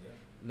regardless. Yeah.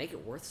 Make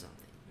it worth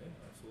something. Yeah,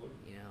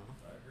 absolutely.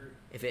 I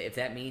agree. If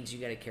that means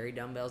you got to carry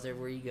dumbbells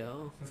everywhere you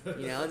go,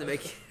 to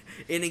make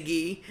in a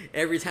gi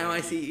every time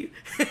I see you.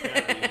 Gotta be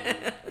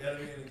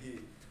in a gi.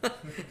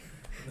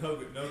 No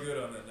good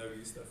on that no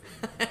gi stuff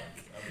anymore.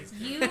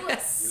 You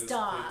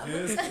stop.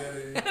 Just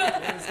kidding.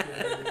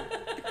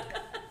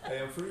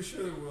 Hey, I'm pretty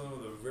sure we're one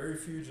of the very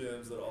few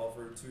gyms that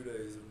offer 2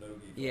 days of no gi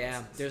classes.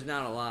 Yeah, there's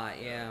not a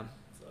lot. Yeah.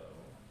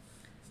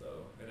 So,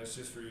 and it's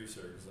just for you,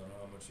 sir, because I know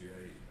how much you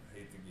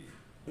hate the gi.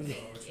 I know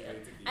how much you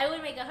hate the gi. I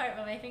would make a heart,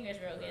 but my finger's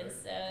broken. Right.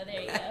 So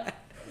there you go. I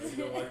know you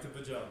don't like the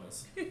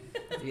pajamas.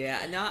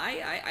 Yeah. No,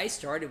 I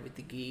started with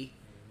the gi,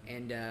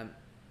 and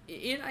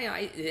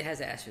it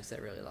has aspects that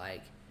I really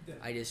like. Yeah.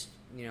 I just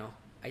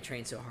I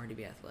train so hard to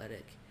be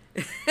athletic.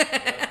 I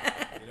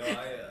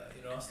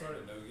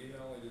started no-gi. I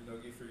only did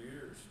no-gi for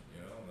years,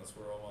 and that's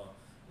where all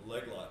my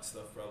leg lock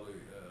stuff probably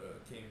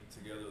came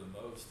together the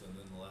most. And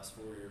then the last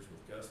 4 years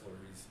with Kessler,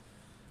 he's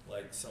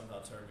like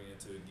somehow turned me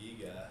into a gi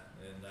guy,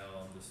 and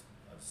now I just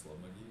love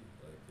my gi.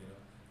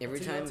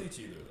 I'll teach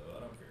either though. I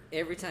don't care.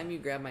 Every time you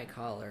grab my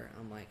collar,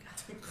 I'm like,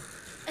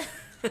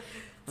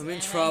 I'm in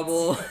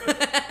trouble.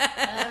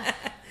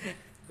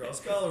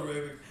 Cross collar,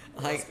 baby.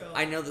 Like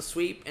I know the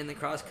sweep and the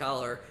cross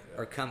collar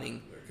are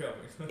coming. They're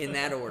coming in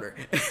that order.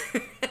 They're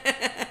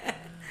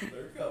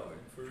coming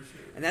for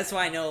sure. And that's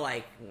why I know,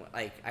 like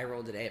I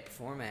rolled today at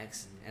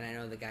Performex, and I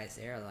know the guys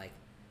there are like,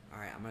 all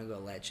right, I'm gonna go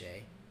leche,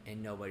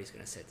 and nobody's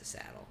gonna sit the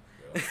saddle.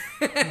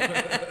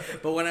 Yeah.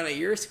 But when I'm at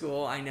your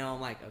school, I know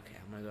I'm like, okay,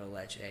 I'm gonna go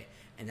leche,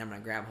 and then I'm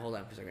gonna grab hold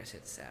of because they're gonna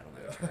sit the saddle,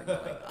 and turn my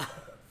leg off.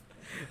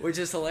 Which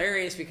is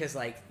hilarious because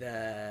I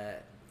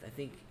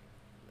think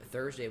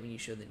Thursday when you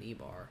showed the knee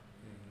bar.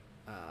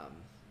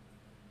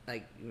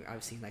 Like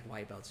I've seen like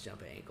white belts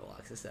jump at ankle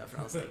locks and stuff,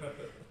 and I was like,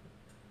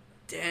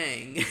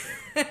 dang,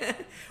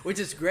 which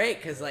is great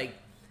because like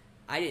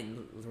I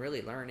didn't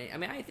really learn it. I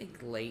mean, I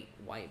think late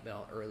white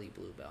belt, early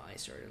blue belt, I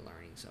started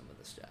learning some of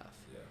the stuff.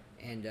 Yeah.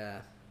 And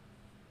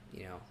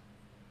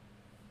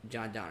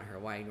John Danaher,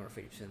 why ignore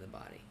 50% of the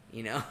body?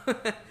 I've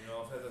had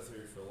that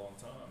theory for a long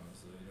time.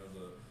 Is that,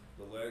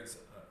 the legs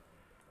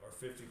are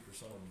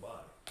 50% of the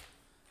body.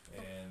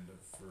 And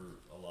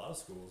for a lot of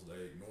schools,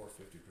 they ignore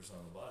 50%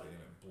 of the body,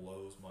 and it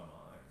blows my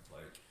mind.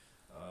 Like,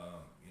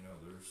 and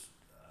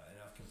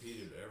I've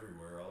competed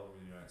everywhere, all over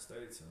the United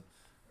States, and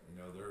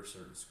there are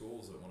certain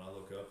schools that when I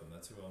look up and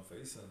that's who I'm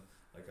facing,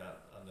 like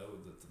I know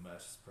that the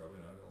match is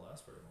probably not going to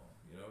last very long,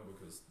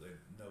 because they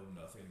know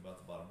nothing about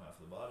the bottom half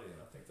of the body,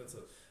 and I think that's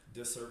a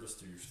disservice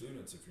to your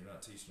students if you're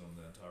not teaching them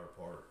the entire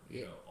part.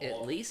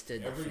 At least to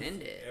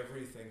defend it.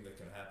 Everything that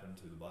can happen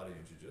to the body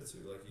in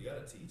jiu-jitsu, like you got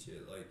to teach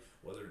it, like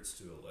whether it's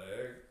to a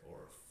leg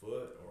or a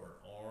foot or an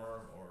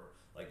arm, or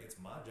like it's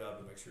my job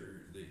to make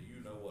sure that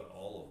you know what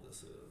all of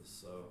this is.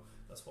 So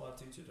that's why I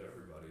teach it to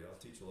everybody. I'll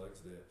teach legs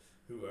to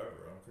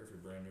whoever. I don't care if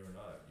you're brand new or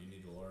not. You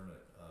need to learn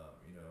it,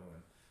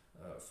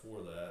 and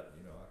for that, I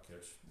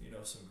catch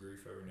some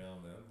grief every now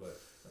and then, but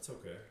that's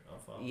okay. I'm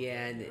fine.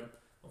 Yeah. With that,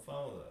 I'm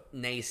fine with that.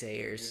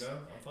 Naysayers.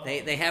 I'm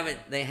fine.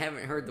 They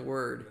haven't heard the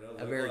word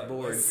of Eric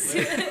Boards.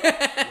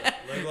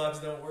 Leg locks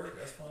don't work.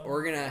 That's fine.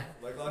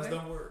 Leg locks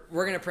don't work.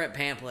 We're gonna print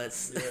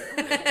pamphlets.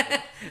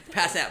 Yeah.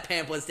 Pass out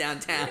pamphlets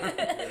downtown.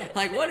 Yeah.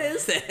 Like, what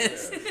is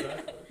this? Yeah,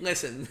 exactly.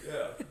 Listen.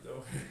 Yeah.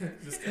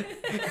 Just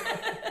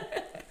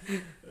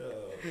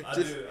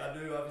I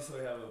do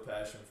obviously have a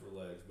passion for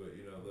legs, but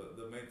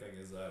the main thing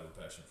because I have a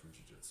passion for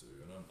jiu-jitsu,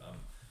 and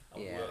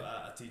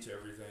I teach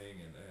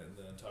everything and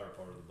the entire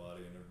part of the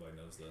body, and everybody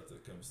knows that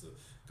comes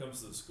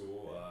to the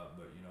school.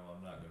 But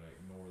I'm not going to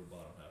ignore the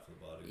bottom half of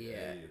the body.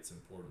 Yeah. A, it's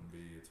important. B,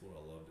 it's what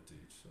I love to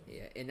teach. So.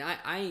 Yeah, and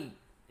I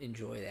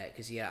enjoy that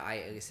because like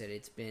I said,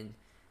 it's been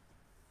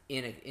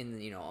in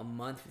a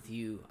month with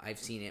you. I've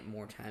seen it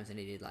more times than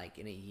I did like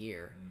in a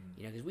year.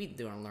 Mm-hmm. Because we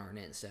do learn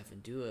it and stuff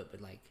and do it,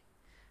 but like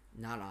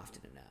not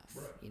often enough.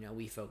 Right.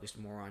 We focused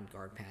more on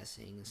guard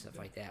passing and stuff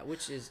like that,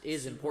 which is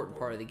an important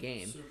part of the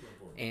game. Super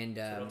important. And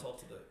that's what I'll talk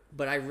today.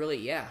 But I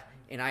really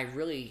I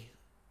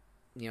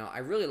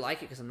really like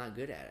it because I'm not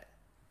good at it.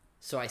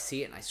 So I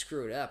see it and I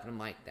screw it up and I'm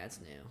like, that's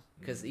new.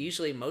 Because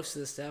usually most of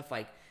the stuff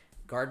like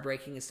guard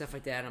breaking and stuff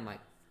like that, I'm like,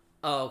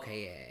 oh,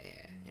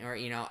 okay, yeah. Or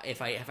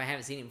if I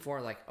haven't seen it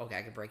before, like, okay,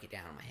 I can break it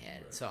down in my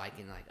head, so I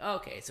can like, oh,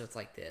 okay, so it's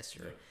like this,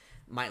 or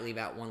might leave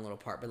out one little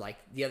part. But like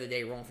the other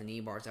day rolling for knee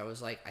bars, I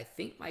was like, I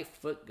think my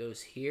foot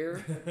goes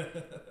here,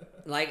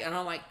 like, and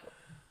I'm like,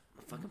 I'm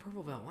a fucking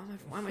purple belt.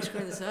 Why am I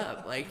screwing this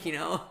up? Like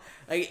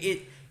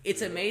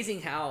it's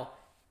amazing how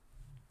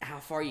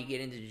far you get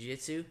into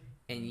jiu-jitsu,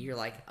 and you're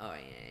like, oh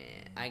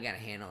yeah, I got a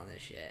handle on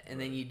this shit, and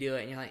then you do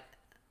it, and you're like,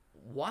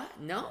 what?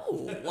 No.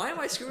 Why am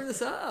I screwing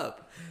this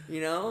up?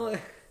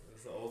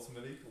 It's the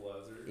ultimate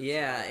equalizer.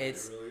 Yeah,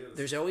 it really is.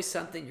 There's always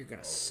something you're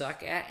gonna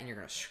suck at, and you're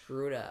gonna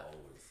screw it up.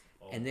 Always.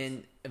 And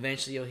then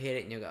eventually you'll hit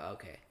it, and you'll go,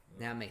 okay,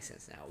 now it makes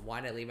sense. Now,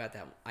 why did I leave out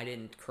that? I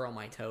didn't curl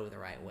my toe the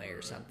right way,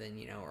 or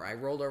something, or I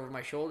rolled over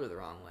my shoulder the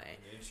wrong way.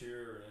 An inch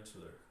here or an inch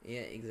there.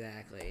 Yeah,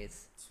 exactly.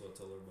 That's what I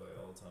tell everybody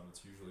all the time.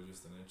 It's usually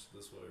just an inch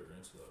this way or an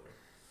inch that way.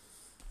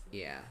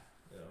 Yeah.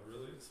 Yeah, it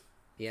really is.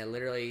 Yeah,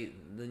 literally,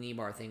 the knee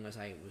bar thing was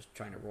I was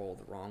trying to roll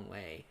the wrong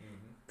way. Mm-hmm.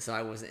 So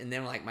I was, and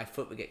then like my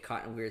foot would get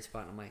caught in a weird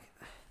spot, and I'm like,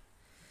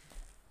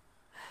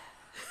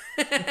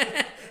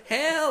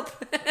 help!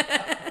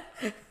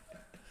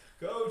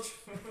 Coach!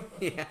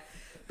 Yeah.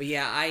 But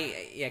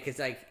because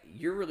like,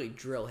 you're really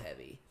drill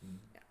heavy.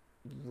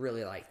 Mm-hmm.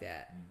 Really like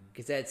that.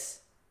 Because that's,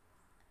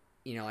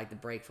 like the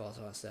break falls,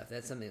 all that stuff.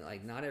 That's something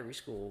like not every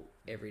school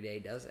every day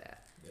does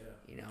that. Yeah.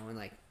 And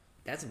like,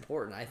 that's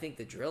important. I think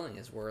the drilling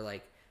is where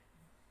like,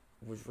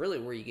 was really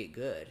where you get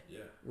good. Yeah.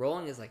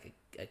 Rolling is like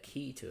a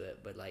key to it,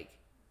 but like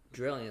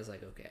drilling is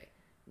like, okay,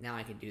 now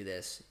I can do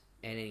this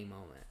at any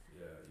moment.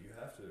 Yeah, you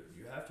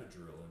have to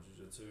drill in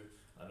jiu-jitsu.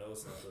 I know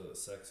it's not the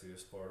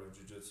sexiest part of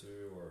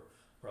jiu-jitsu or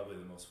probably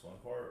the most fun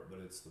part,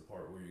 but it's the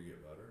part where you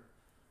get better.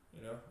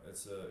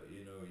 It's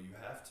you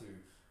have to.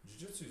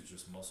 Jiu-jitsu is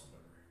just muscle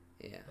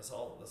memory. Yeah. That's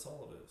all it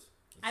is.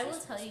 I will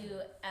tell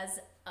you, as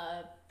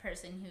a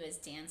person who has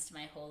danced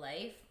my whole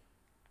life,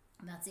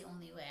 that's the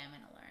only way I'm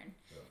going to learn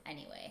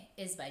anyway,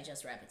 is by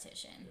just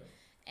repetition.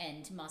 Yeah.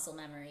 And muscle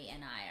memory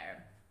and I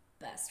are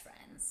best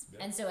friends.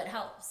 Yeah. And so it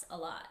helps a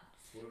lot.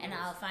 And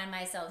I'll find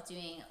myself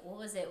doing, what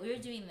was it? We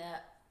were doing the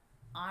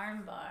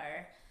arm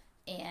bar,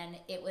 and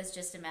it was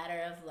just a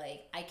matter of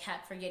like, I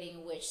kept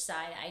forgetting which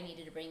side I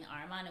needed to bring the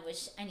arm on and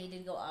which I needed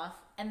to go off.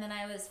 And then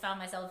I found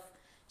myself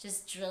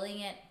just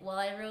drilling it while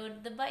I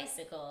rode the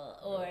bicycle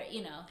or,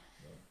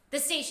 the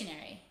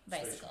stationary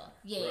bicycle.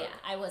 Yeah.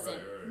 I wasn't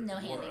no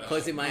handing.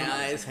 Closing my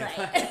eyes.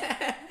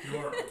 Right. You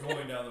weren't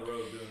going down the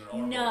road doing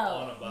an arm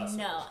bar on a bicycle.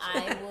 No,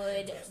 I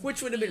would.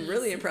 Which would have been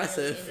really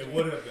impressive. It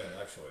would have been,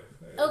 actually.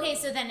 Okay,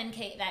 so then in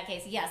that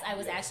case, yes, I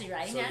was actually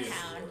riding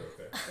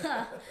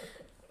downtown.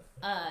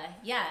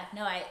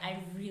 I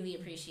really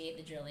appreciate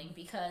the drilling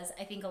because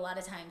I think a lot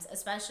of times,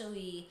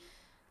 especially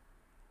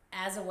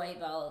as a white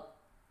belt,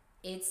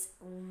 it's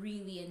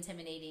really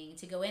intimidating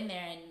to go in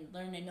there and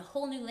learn a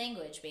whole new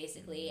language,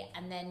 basically,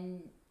 and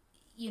then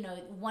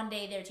one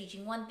day they're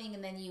teaching one thing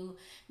and then you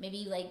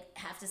maybe like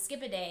have to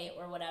skip a day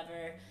or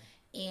whatever,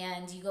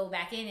 and you go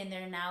back in and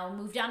they're now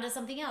moved on to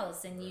something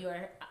else, and you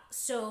are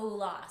so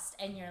lost,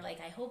 and you're like,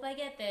 I hope I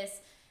get this.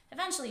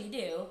 Eventually you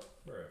do,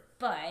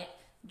 but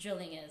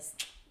drilling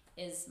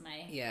is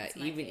my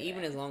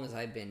even as long as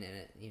I've been in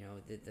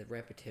it, the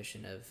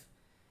repetition of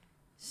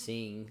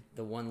seeing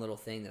the one little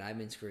thing that I've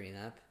been screwing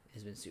up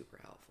has been super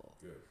helpful.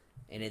 Good.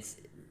 And it's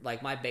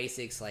like my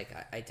basics, like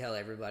I tell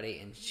everybody,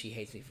 and she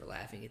hates me for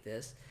laughing at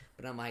this,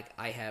 but I'm like,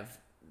 I have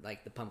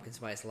like the pumpkin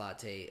spice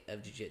latte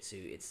of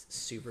jiu-jitsu. It's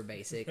super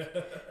basic.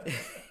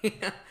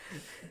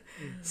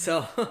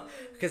 So,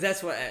 because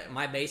that's what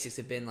my basics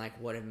have been, like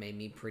what have made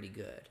me pretty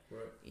good.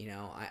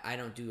 Right. I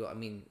don't do,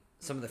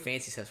 some of the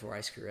fancy stuff's where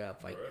I screw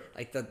up,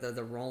 like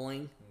the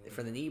rolling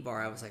for the knee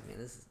bar. I was like, man,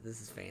 this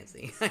is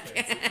fancy.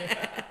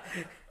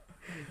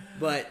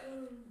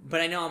 But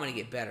I know I'm gonna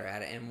get better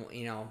at it, and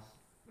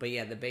but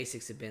yeah, the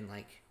basics have been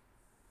like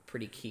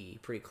pretty key,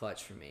 pretty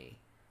clutch for me.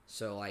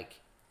 So like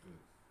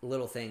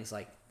little things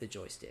like the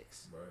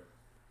joysticks,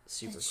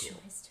 super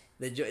cool.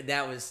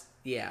 That was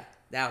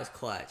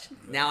clutch.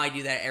 Now I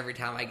do that every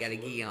time I got a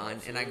gi on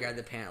and I grab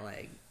the pant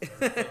leg. Turn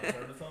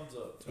the thumbs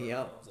up. Turn the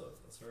thumbs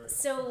up. That's right.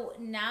 So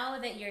now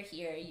that you're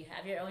here, you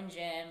have your own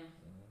gym.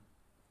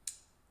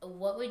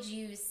 What would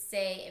you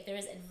say if there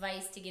was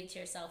advice to give to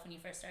yourself when you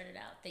first started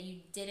out that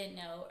you didn't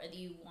know or that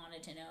you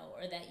wanted to know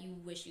or that you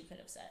wish you could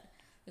have said?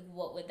 Like,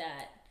 what would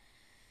that...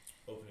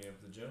 Opening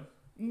up the gym?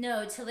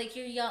 No, to like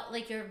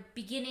your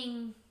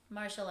beginning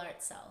martial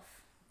arts self.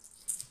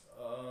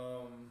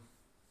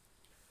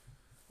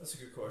 That's a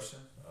good question.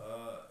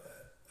 I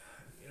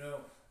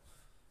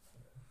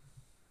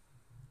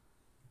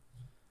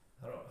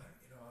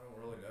don't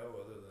really know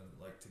other than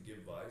like to give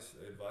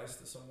advice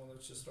to someone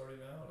that's just starting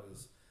out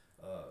is,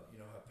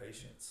 have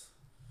patience.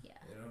 Yeah.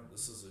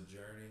 This is a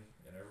journey,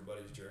 and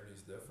everybody's journey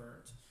is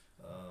different.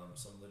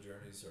 Some of the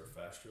journeys are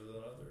faster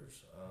than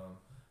others,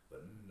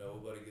 but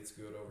nobody gets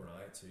good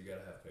overnight. So you got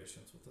to have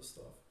patience with this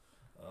stuff.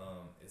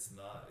 It's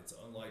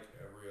unlike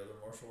every other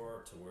martial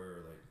art to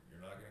where like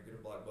you're not gonna get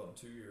a black belt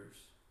in 2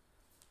 years.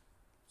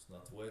 It's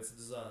not the way it's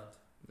designed.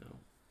 No.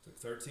 Took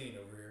 13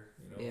 over here.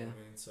 You know what I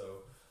mean?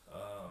 So,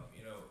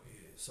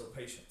 so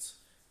patience,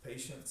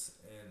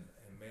 and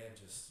man,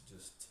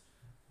 just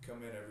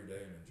come in every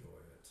day and enjoy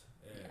it,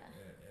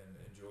 and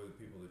enjoy the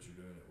people that you're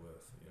doing it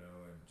with.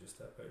 And just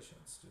have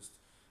patience. Just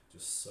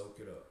soak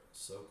it up,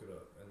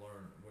 and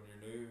learn. When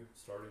you're new,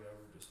 starting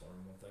over, just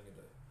learn one thing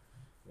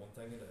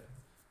a day.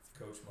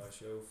 Coach might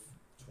show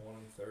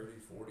 20, 30,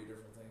 40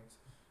 different things.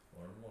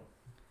 Learn one.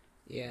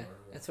 Yeah,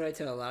 that's what I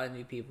tell a lot of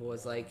new people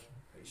is like,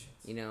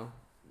 patience.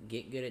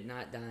 Get good at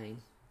not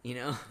dying.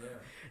 Yeah.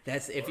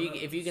 That's if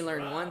you can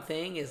learn one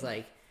thing is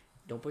like,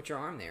 don't put your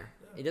arm there.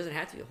 Yeah. It doesn't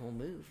have to be a whole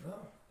move.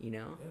 No.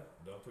 Yeah,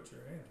 don't put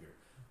your hand here.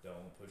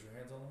 Don't put your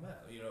hands on the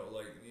mat.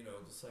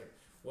 Just like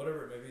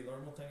whatever it may be.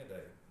 Learn one thing a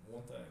day.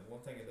 One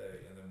thing a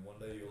day, and then one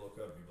day you'll look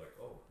up and you'll be like,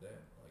 oh damn,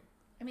 like.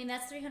 I mean,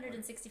 that's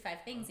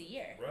 365 things a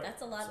year. Right.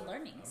 That's a lot of like,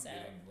 learning. I'm So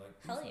getting, like,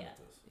 hell yeah.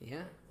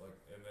 Yeah.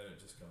 And then it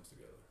just comes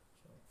together.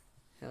 So.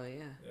 Hell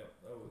yeah. Yeah,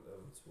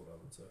 that's what I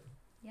would say.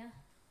 Yeah,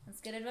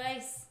 that's good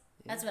advice.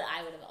 Yeah. That's what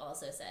I would have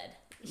also said.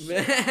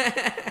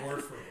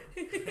 Word for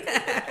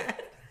word.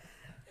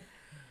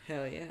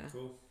 Hell yeah.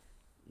 Cool.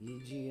 Do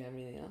you have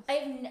anything else?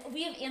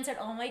 We have answered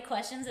all my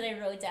questions that I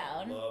wrote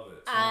down. Love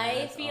it.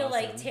 I feel awesome.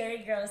 Like Terry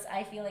Gross.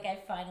 I feel like I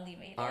finally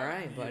made it. All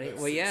right, buddy.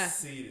 Well, yeah.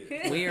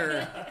 Succeeded. We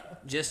are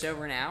just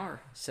over an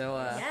hour, so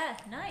yeah,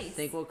 nice. I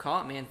think we'll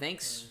call it, man.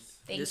 Thanks.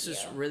 This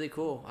is really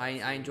cool.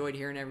 I enjoyed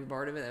hearing every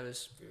part of it. That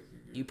was good.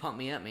 You pumped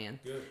me up, man.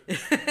 Good.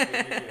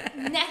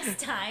 Next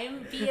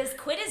time, Bia's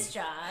quit his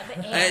job,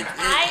 and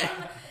I'm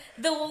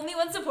the only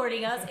one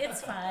supporting us.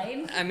 It's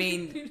fine. I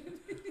mean,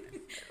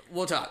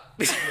 we'll talk.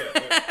 Yeah.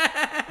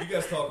 You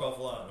guys talk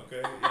offline,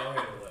 okay? I'll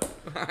handle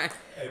that. All right.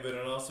 Hey, but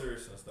in all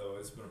seriousness, though,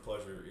 it's been a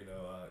pleasure.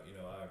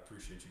 I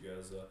appreciate you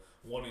guys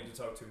wanting to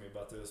talk to me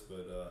about this,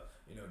 but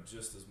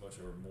just as much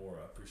or more,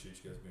 I appreciate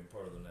you guys being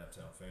part of the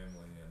Naptown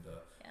family and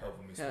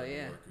helping me spread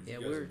the word, because you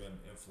guys have been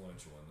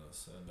influential in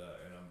this, and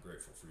I'm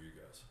grateful for you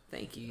guys.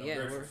 Thank you. And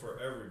I'm grateful for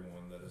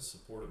everyone that has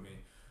supported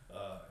me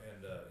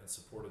and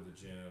supported the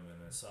gym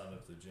and has signed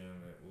up to the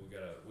gym. We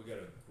got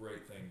a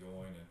great thing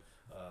going, and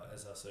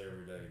as I say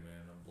every day,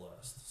 man, I'm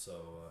blessed.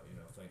 So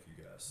thank you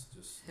guys.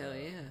 Just hell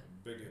yeah,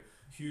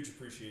 huge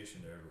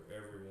appreciation to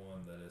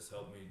everyone that has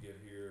helped me get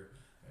here,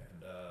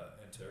 and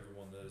to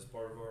everyone that is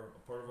part of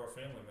our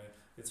family, man.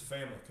 It's a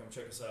family. Come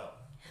check us out.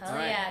 Hell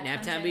yeah,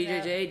 Naptown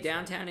BJJ,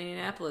 downtown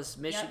Indianapolis,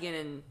 Michigan,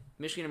 and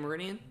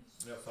Meridian.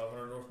 Yeah,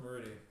 500 North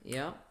Meridian.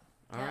 Yep.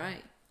 All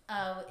right.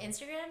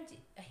 Instagram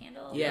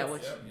handle. Yeah.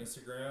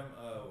 Instagram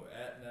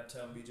at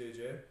Naptown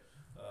BJJ. You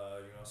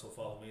can also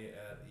follow me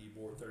at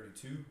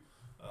eBoard32.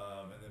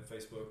 And then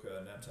Facebook,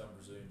 Naptown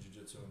Brazilian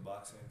Jiu-Jitsu and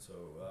Boxing. So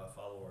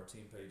follow our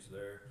team page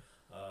there.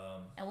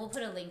 And we'll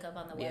put a link up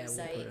on the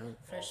website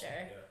for sure.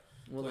 Yeah.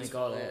 We'll link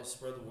all that.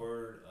 Spread the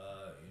word.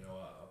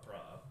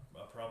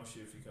 I promise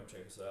you, if you come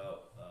check us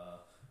out,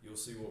 you'll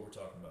see what we're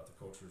talking about. The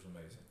culture is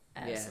amazing.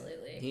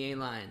 Absolutely. Yeah, he ain't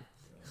lying.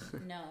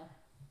 No.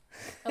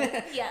 Oh,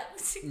 yeah.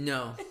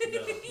 No.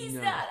 He's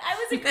not. I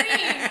was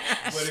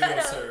agreeing. Shut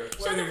up. Sir.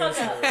 Shut the fuck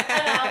up.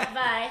 I'm out.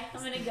 Bye. I'm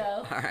going to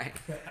go. All right.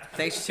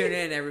 Thanks for tuning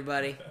in,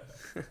 everybody.